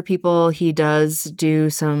for people. He does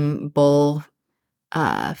do some bull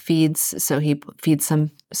feeds, so he feeds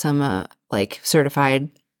some like certified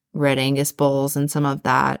Red Angus bulls and some of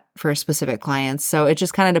that for specific clients. So it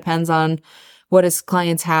just kind of depends on what his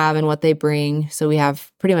clients have and what they bring. So we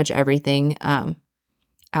have pretty much everything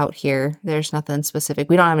out here. There's nothing specific.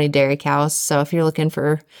 We don't have any dairy cows, so if you're looking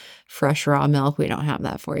for fresh raw milk, we don't have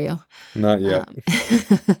that for you. Not yet.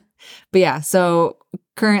 But yeah, so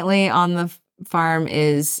currently on the farm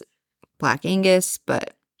is Black Angus,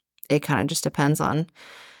 but it kind of just depends on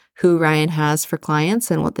who Ryan has for clients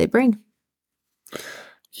and what they bring.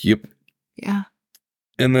 Yep. Yeah.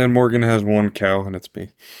 And then Morgan has 1 cow, and it's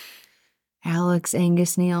me. Alex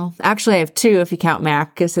Angus Neal. Actually, I have 2 if you count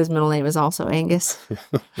Mac, because his middle name is also Angus.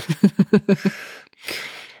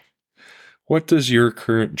 What does your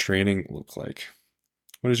current training look like?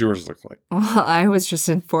 What does yours look like? Well, I was just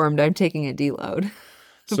informed I'm taking a deload.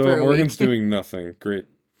 So Morgan's doing nothing. Great.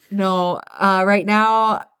 No, right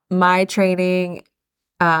now my training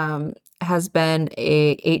has been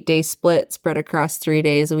a 8-day split spread across 3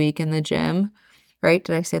 days a week in the gym. Right?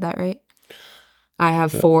 Did I say that right? I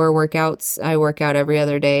have 4 workouts. I work out every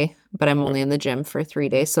other day, but I'm only in the gym for 3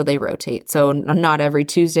 days, so they rotate. So not every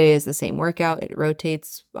Tuesday is the same workout. It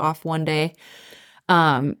rotates off one day.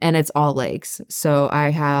 And it's all legs. So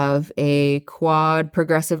I have a quad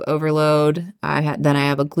progressive overload. Then I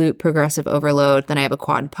have a glute progressive overload. Then I have a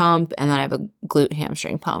quad pump, and then I have a glute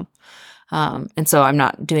hamstring pump. And so I'm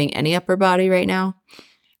not doing any upper body right now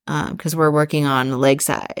because we're working on leg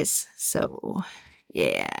size. So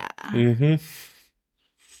yeah. Mm-hmm.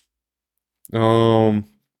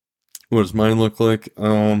 What does mine look like?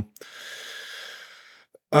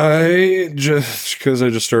 I just, because I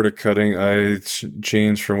just started cutting, I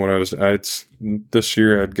changed from what I was, this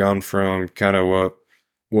year I'd gone from kind of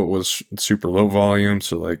what was super low volume,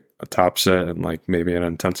 so like a top set and like maybe an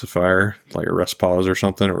intensifier, like a rest pause or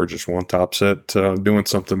something, or just one top set, to doing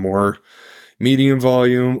something more medium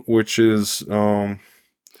volume, which is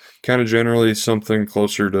kind of generally something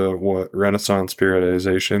closer to what Renaissance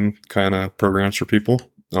periodization kind of programs for people.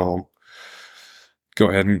 Go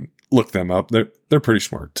ahead and look them up. They're pretty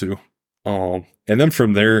smart too. And then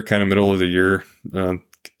from there, kind of middle of the year,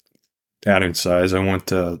 adding size, I went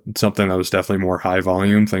to something that was definitely more high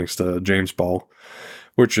volume, thanks to James Ball,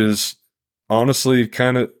 which is honestly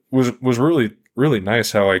kind of was really really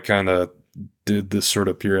nice how I kind of did this sort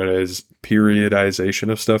of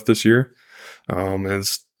periodization of stuff this year. And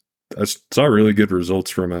I saw really good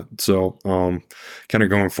results from it. So, kind of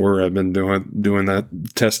going forward, I've been doing that,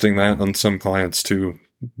 testing that on some clients too,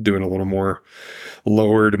 doing a little more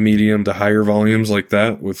lower to medium to higher volumes like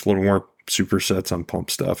that with a little more supersets on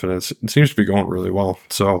pump stuff. And it seems to be going really well.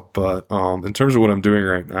 So, but, in terms of what I'm doing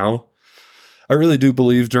right now, I really do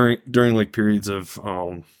believe during like periods of,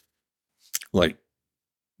 like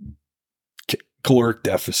caloric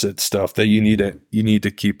deficit stuff that you need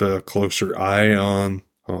to keep a closer eye on,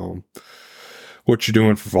 what you're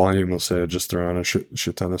doing for volume. Let's say just throw on a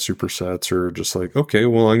shit ton of supersets, or just like, okay,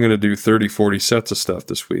 well, I'm going to do 30, 40 sets of stuff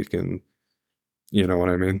this week. And you know what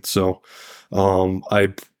I mean? So,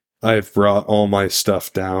 I've brought all my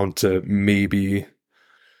stuff down to maybe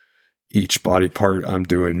each body part I'm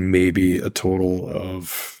doing maybe a total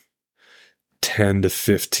of 10 to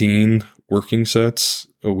 15 working sets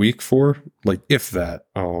a week for, like, if that.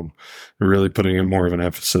 Really putting in more of an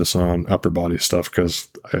emphasis on upper body stuff, because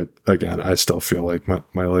I still feel like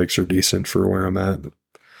my legs are decent for where I'm at.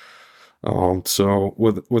 So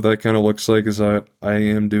what that kind of looks like is I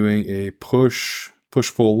am doing a push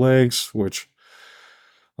pull legs, which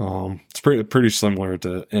it's pretty similar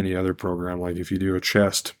to any other program. Like if you do a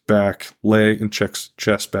chest, back, leg, and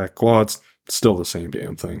chest, back, quads, it's still the same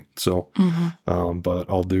damn thing. So, but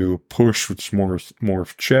I'll do push, which is more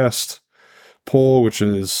chest, pull, which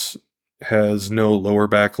has no lower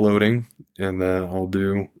back loading, and then I'll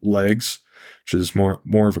do legs, which is more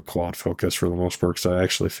of a quad focus for the most part, because I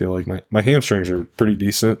actually feel like my hamstrings are pretty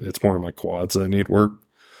decent. It's more of my quads that need work.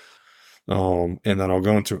 And then I'll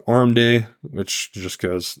go into arm day, which just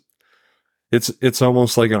because it's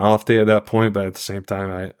almost like an off day at that point, but at the same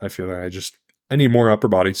time, I feel like I need more upper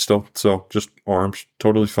body still. So just arms,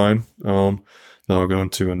 totally fine. Then I'll go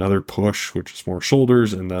into another push, which is more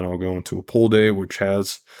shoulders, and then I'll go into a pull day, which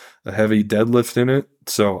has a heavy deadlift in it.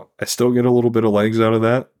 So I still get a little bit of legs out of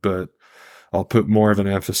that, but I'll put more of an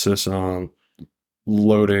emphasis on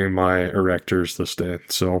loading my erectors this day.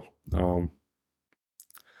 So,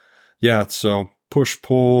 yeah, so push,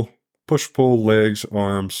 pull, legs,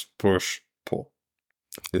 arms, push, pull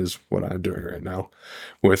is what I'm doing right now,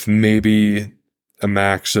 with maybe a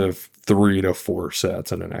max of 3 to 4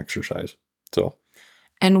 sets in an exercise. So,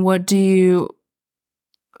 and what do you,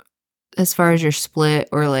 as far as your split,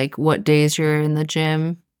 or like what days you're in the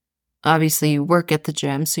gym? Obviously you work at the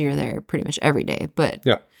gym, so you're there pretty much every day, but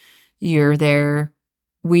yeah, you're there.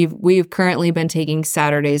 We've currently been taking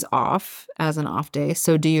Saturdays off as an off day.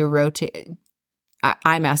 So do you rotate?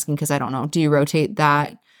 I'm asking because I don't know. Do you rotate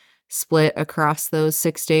that split across those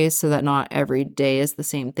 6 days so that not every day is the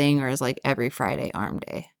same thing, or is like every Friday arm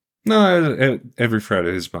day? No, every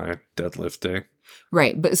Friday is my deadlift day.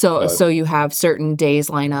 Right. But so you have certain days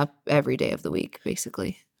line up every day of the week,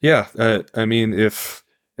 basically. Yeah. I mean, if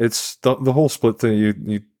it's the whole split thing,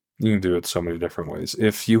 you can do it so many different ways.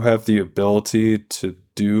 If you have the ability to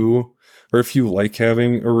do, or if you like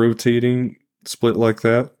having a rotating split like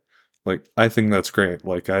that, like, I think that's great.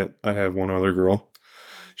 Like I have one other girl.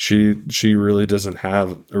 She really doesn't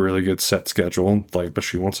have a really good set schedule, like, but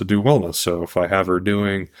she wants to do wellness. So if I have her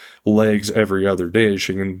doing legs every other day,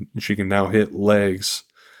 she can now hit legs.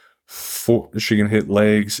 She can hit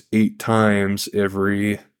legs 8 times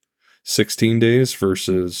every 16 days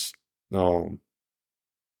versus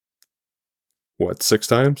 6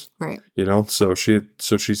 times? Right. You know, so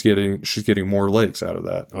she's getting more legs out of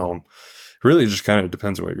that. Really just kind of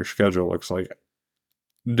depends on what your schedule looks like.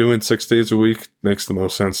 Doing 6 days a week makes the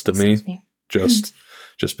most sense to me. Just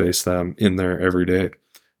based them in there every day.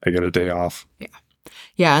 I get a day off. Yeah.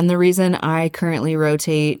 Yeah. And the reason I currently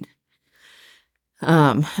rotate,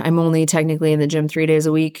 I'm only technically in the gym 3 days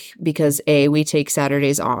a week because we take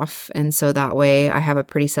Saturdays off. And so that way I have a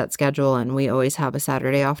pretty set schedule and we always have a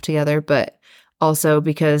Saturday off together, but also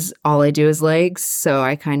because all I do is legs. So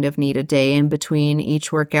I kind of need a day in between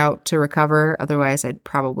each workout to recover. Otherwise I'd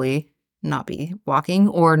probably not be walking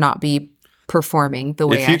or not be performing the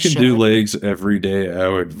way I should. If you can do legs every day, I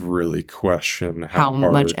would really question how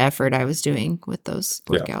much effort I was doing with those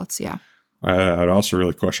workouts. Yeah. I'd also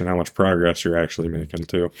really question how much progress you're actually making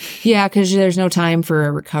too. Yeah, because there's no time for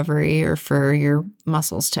a recovery or for your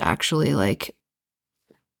muscles to actually like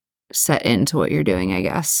set into what you're doing, I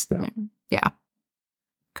guess. Yeah.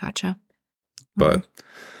 Gotcha. But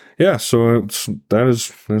Yeah, so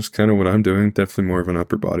that's kind of what I'm doing. Definitely more of an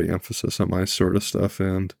upper body emphasis on my sort of stuff.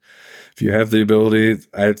 And if you have the ability,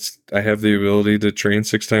 I have the ability to train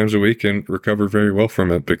 6 times a week and recover very well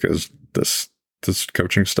from it because this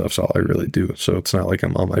coaching stuff's all I really do. So it's not like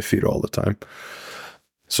I'm on my feet all the time.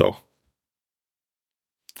 So,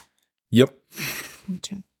 yep.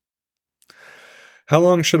 Okay. How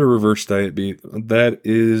long should a reverse diet be? That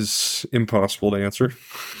is impossible to answer.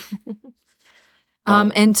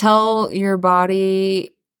 Until your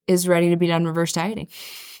body is ready to be done reverse dieting.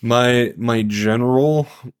 My general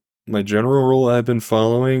rule I've been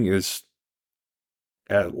following is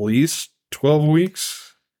at least 12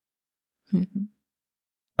 weeks. Mm-hmm.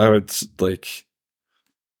 I would like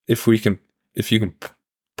if you can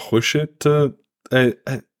push it to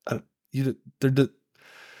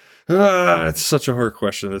it's such a hard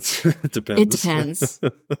question. It depends. It depends.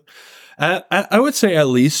 I would say at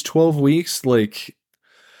least 12 weeks. Like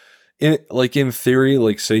in theory,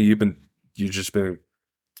 like say you've just been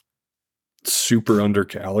super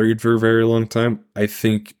undercaloried for a very long time. I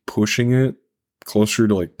think pushing it closer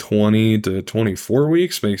to like 20 to 24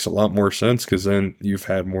 weeks makes a lot more sense because then you've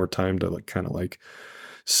had more time to like kind of like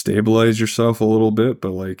stabilize yourself a little bit.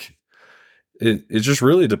 But like it just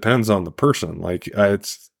really depends on the person. Like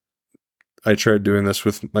I tried doing this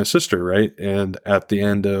with my sister, right? And at the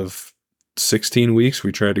end of 16 weeks,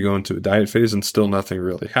 we tried to go into a diet phase and still nothing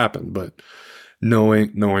really happened. But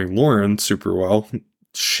knowing Lauren super well,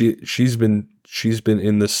 she's been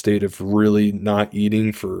in this state of really not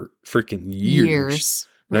eating for freaking years.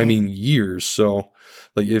 Right. I mean years. So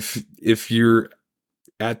like if you're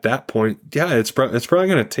at that point, yeah, it's probably going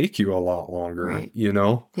to take you a lot longer, right.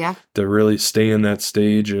 Yeah, to really stay in that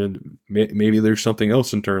stage, and maybe there's something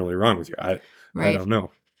else internally wrong with you. I don't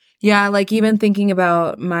know. Yeah, like even thinking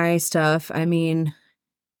about my stuff, I mean,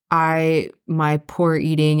 my poor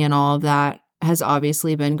eating and all of that has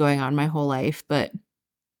obviously been going on my whole life, but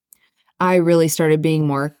I really started being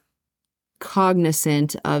more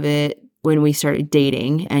cognizant of it when we started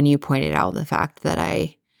dating, and you pointed out the fact that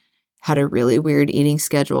I had a really weird eating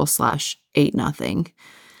schedule / ate nothing.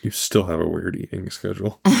 You still have a weird eating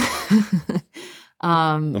schedule.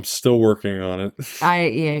 I'm still working on it.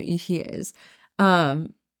 Yeah, he is.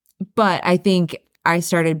 But I think I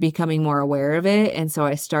started becoming more aware of it. And so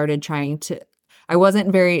I started trying to, I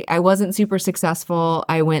wasn't super successful.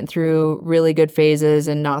 I went through really good phases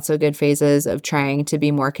and not so good phases of trying to be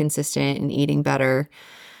more consistent and eating better.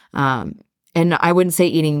 And I wouldn't say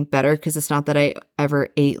eating better because it's not that I ever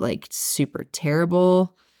ate like super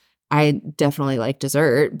terrible. I definitely like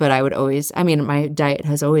dessert, but my diet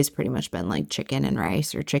has always pretty much been like chicken and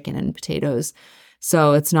rice or chicken and potatoes.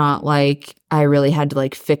 So it's not like I really had to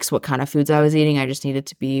like fix what kind of foods I was eating. I just needed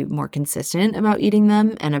to be more consistent about eating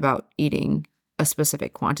them and about eating a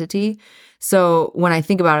specific quantity. So when I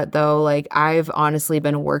think about it though, like I've honestly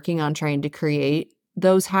been working on trying to create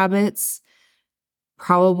those habits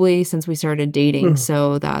probably since we started dating.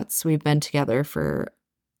 So we've been together for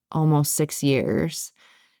almost 6 years.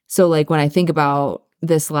 So like when I think about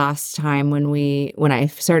this last time when I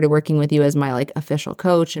started working with you as my like official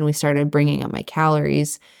coach and we started bringing up my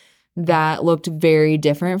calories, that looked very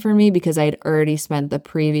different for me because I'd already spent the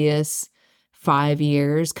previous 5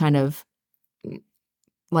 years kind of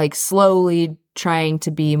like slowly trying to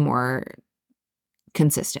be more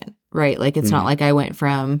consistent, right? Like it's not like I went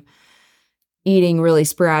from eating really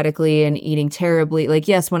sporadically and eating terribly. Like,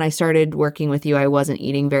 yes, when I started working with you, I wasn't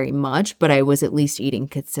eating very much, but I was at least eating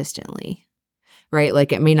consistently, right?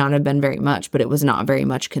 Like it may not have been very much, but it was not very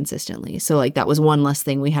much consistently. So like that was one less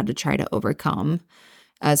thing we had to try to overcome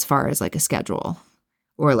as far as like a schedule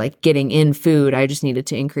or like getting in food. I just needed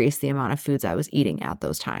to increase the amount of foods I was eating at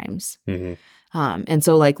those times. Mm-hmm. And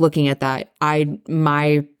so like looking at that,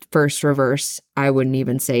 my first reverse, I wouldn't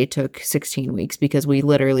even say took 16 weeks because we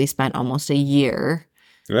literally spent almost a year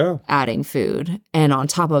adding food. And on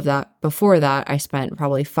top of that, before that, I spent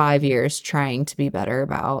probably 5 years trying to be better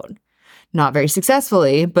about, not very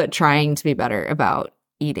successfully, but trying to be better about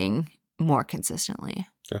eating more consistently.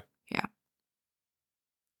 Yeah.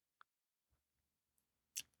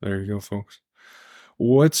 There you go, folks.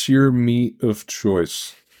 What's your meat of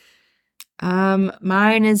choice?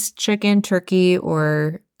 Mine is chicken, turkey,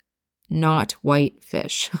 or not white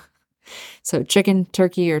fish. So chicken,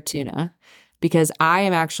 turkey, or tuna, because I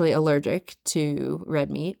am actually allergic to red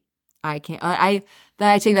meat. I can't. I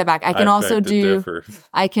take that back. I can also do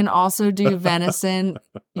venison.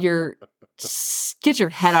 Get your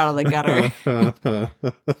head out of the gutter.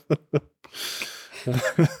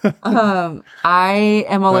 I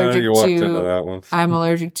am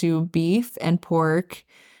allergic to beef and pork,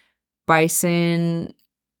 bison,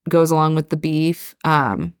 goes along with the beef.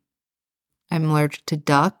 I'm allergic to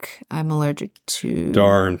duck. I'm allergic to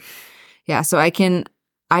Darn. Yeah, so I can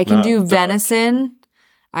Not do duck. venison.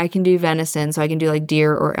 I can do venison, so I can do like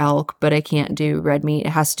deer or elk, but I can't do red meat.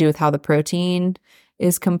 It has to do with how the protein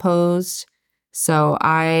is composed. So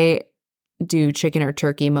I do chicken or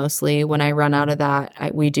turkey mostly. When I run out of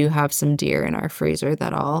that, we do have some deer in our freezer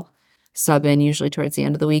that I'll sub in usually towards the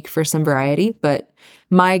end of the week for some variety. But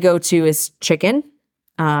my go-to is chicken.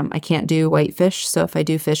 I can't do whitefish, so if I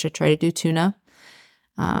do fish, I try to do tuna.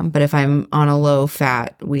 But if I'm on a low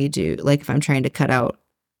fat, we do, like if I'm trying to cut out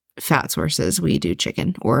fat sources, we do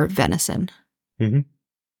chicken or venison. Mm-hmm.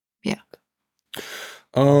 Yeah.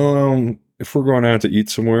 If we're going out to eat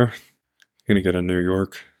somewhere, I'm gonna get a New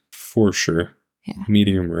York for sure. Yeah.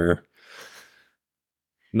 Medium rare.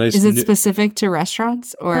 Nice. Is it specific to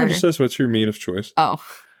restaurants or? No, it just says what's your meat of choice. Oh.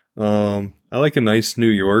 I like a nice New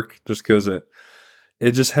York just because it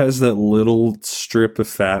just has that little strip of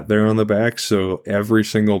fat there on the back, so every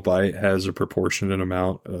single bite has a proportionate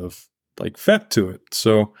amount of like fat to it.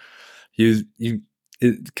 So you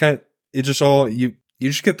just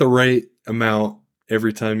get the right amount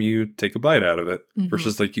every time you take a bite out of it. Mm-hmm.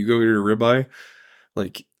 Versus like you go to your ribeye,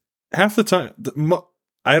 like half the time,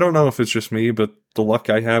 I don't know if it's just me, but the luck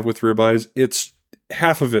I have with ribeyes, it's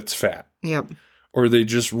half of it's fat. Yep. Or they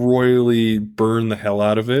just royally burn the hell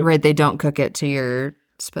out of it. Right, they don't cook it to your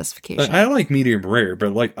specification. I like medium rare,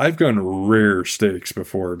 but like I've gone rare steaks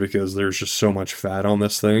before because there's just so much fat on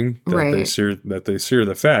this thing that they sear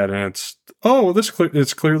the fat, and it's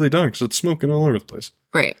it's clearly done because it's smoking all over the place.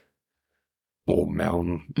 Right. Oh,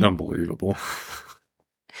 mountain, unbelievable.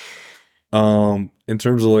 In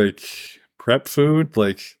terms of like prep food,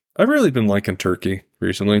 like I've really been liking turkey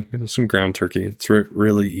recently. Some ground turkey. It's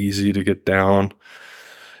really easy to get down.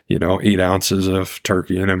 8 ounces of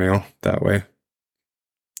turkey in a meal that way.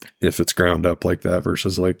 If it's ground up like that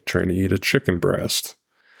versus like trying to eat a chicken breast.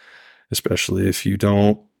 Especially if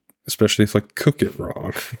I cook it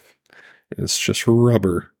wrong. It's just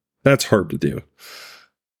rubber. That's hard to do.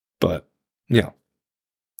 But yeah.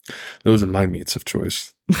 Those are my meats of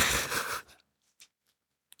choice.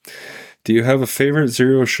 Do you have a favorite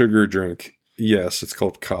zero sugar drink? Yes, it's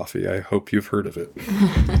called coffee. I hope you've heard of it.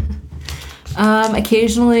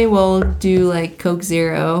 Occasionally we'll do like Coke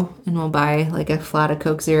Zero, and we'll buy like a flat of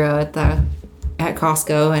Coke Zero at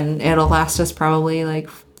Costco, and it'll last us probably like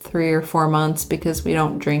 3 or 4 months because we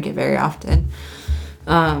don't drink it very often.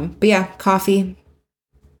 But yeah, coffee.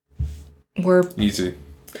 We're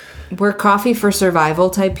coffee for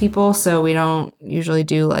survival type people, so we don't usually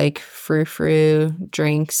do like frou-frou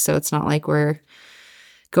drinks, so it's not like we're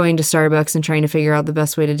going to Starbucks and trying to figure out the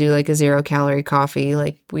best way to do like a 0-calorie coffee.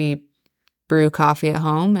 Like we brew coffee at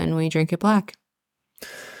home and we drink it black.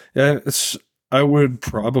 Yeah, I would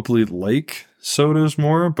probably like sodas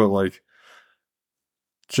more, but like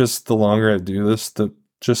just the longer I do this, the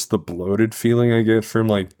bloated feeling I get from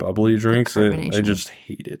like bubbly drinks, I just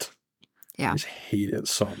hate it. Yeah. I just hate it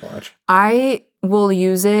so much. I will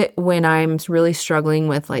use it when I'm really struggling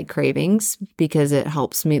with like cravings because it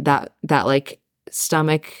helps me that like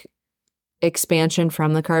stomach expansion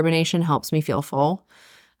from the carbonation helps me feel full.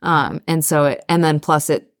 And then plus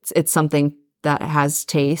it's something that has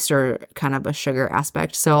taste or kind of a sugar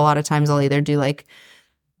aspect. So a lot of times I'll either do like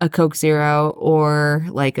a Coke Zero or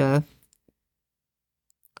like a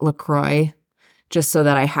LaCroix, just so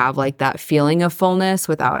that I have like that feeling of fullness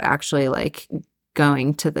without actually like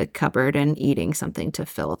going to the cupboard and eating something to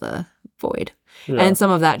fill the void. Yeah. And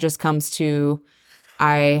some of that just comes to,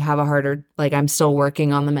 I have a harder, like I'm still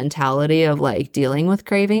working on the mentality of like dealing with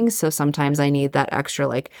cravings. So sometimes I need that extra,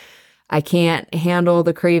 like I can't handle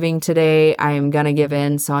the craving today. I'm going to give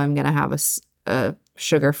in. So I'm going to have a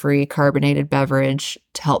sugar-free carbonated beverage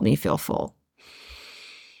to help me feel full.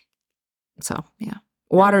 So yeah.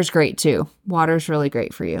 Water's great too. Water's really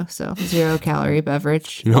great for you. So 0-calorie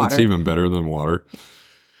beverage. You know what's even better than water?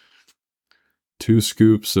 2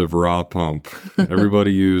 scoops of raw pump.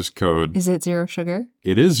 Everybody use code. Is it 0 sugar?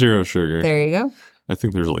 It is 0 sugar. There you go. I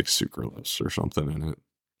think there's like sucralose or something in it.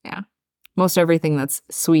 Yeah. Most everything that's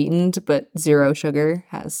sweetened but 0 sugar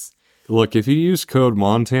has. Look, if you use code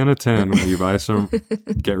Montana10 when you buy some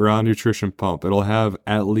Get Raw Nutrition Pump, it'll have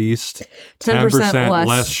at least 10%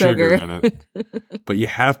 less sugar in it. But you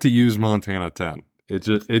have to use Montana 10.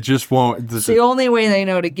 It just won't. It's the only way they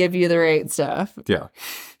know to give you the right stuff. Yeah.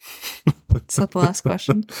 Is that the last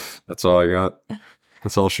question? That's all I got.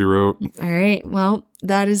 That's all she wrote. All right. Well,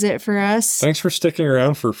 that is it for us. Thanks for sticking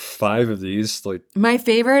around for 5 of these. Like, my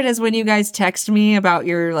favorite is when you guys text me about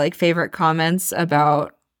your like favorite comments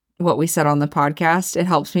about what we said on the podcast, it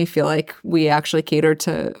helps me feel like we actually cater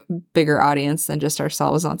to bigger audience than just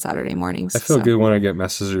ourselves on Saturday mornings. I feel good when I get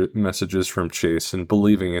messages from Chase and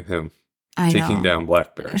believing in him taking down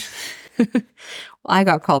black bears. Well, I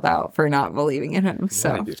got called out for not believing in him.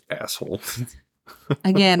 So, you asshole.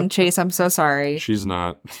 Again, Chase, I'm so sorry. She's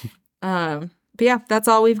not. But yeah, that's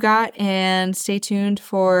all we've got. And stay tuned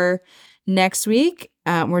for next week.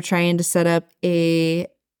 We're trying to set up a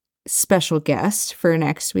special guest for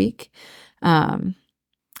next week. And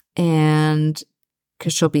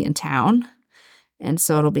because she'll be in town. And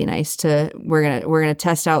so it'll be nice we're gonna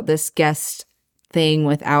test out this guest thing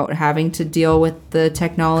without having to deal with the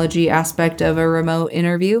technology aspect of a remote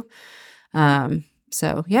interview.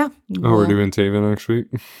 So yeah. We're doing Tava next week.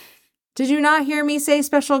 Did you not hear me say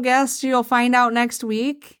special guest? You'll find out next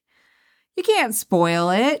week. You can't spoil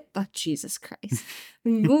it. Oh, Jesus Christ.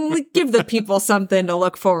 Give the people something to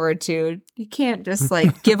look forward to. You can't just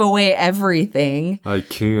give away everything. I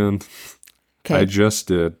can. Okay. I just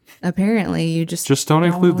did. Apparently you just don't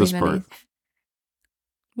include this part.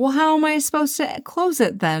 Well, how am I supposed to close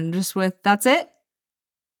it then? Just with, that's it?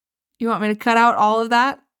 You want me to cut out all of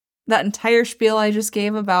that? That entire spiel I just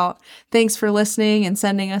gave about thanks for listening and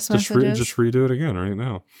sending us messages? Just redo it again right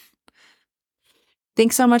now.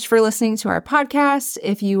 Thanks so much for listening to our podcast.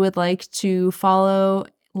 If you would like to follow,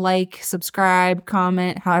 subscribe,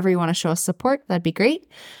 comment, however you want to show us support, that'd be great.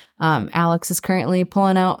 Alex is currently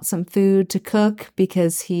pulling out some food to cook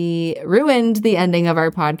because he ruined the ending of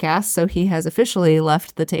our podcast, so he has officially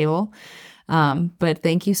left the table. But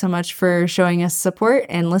thank you so much for showing us support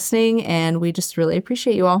and listening, and we just really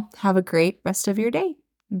appreciate you all. Have a great rest of your day.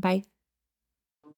 Bye.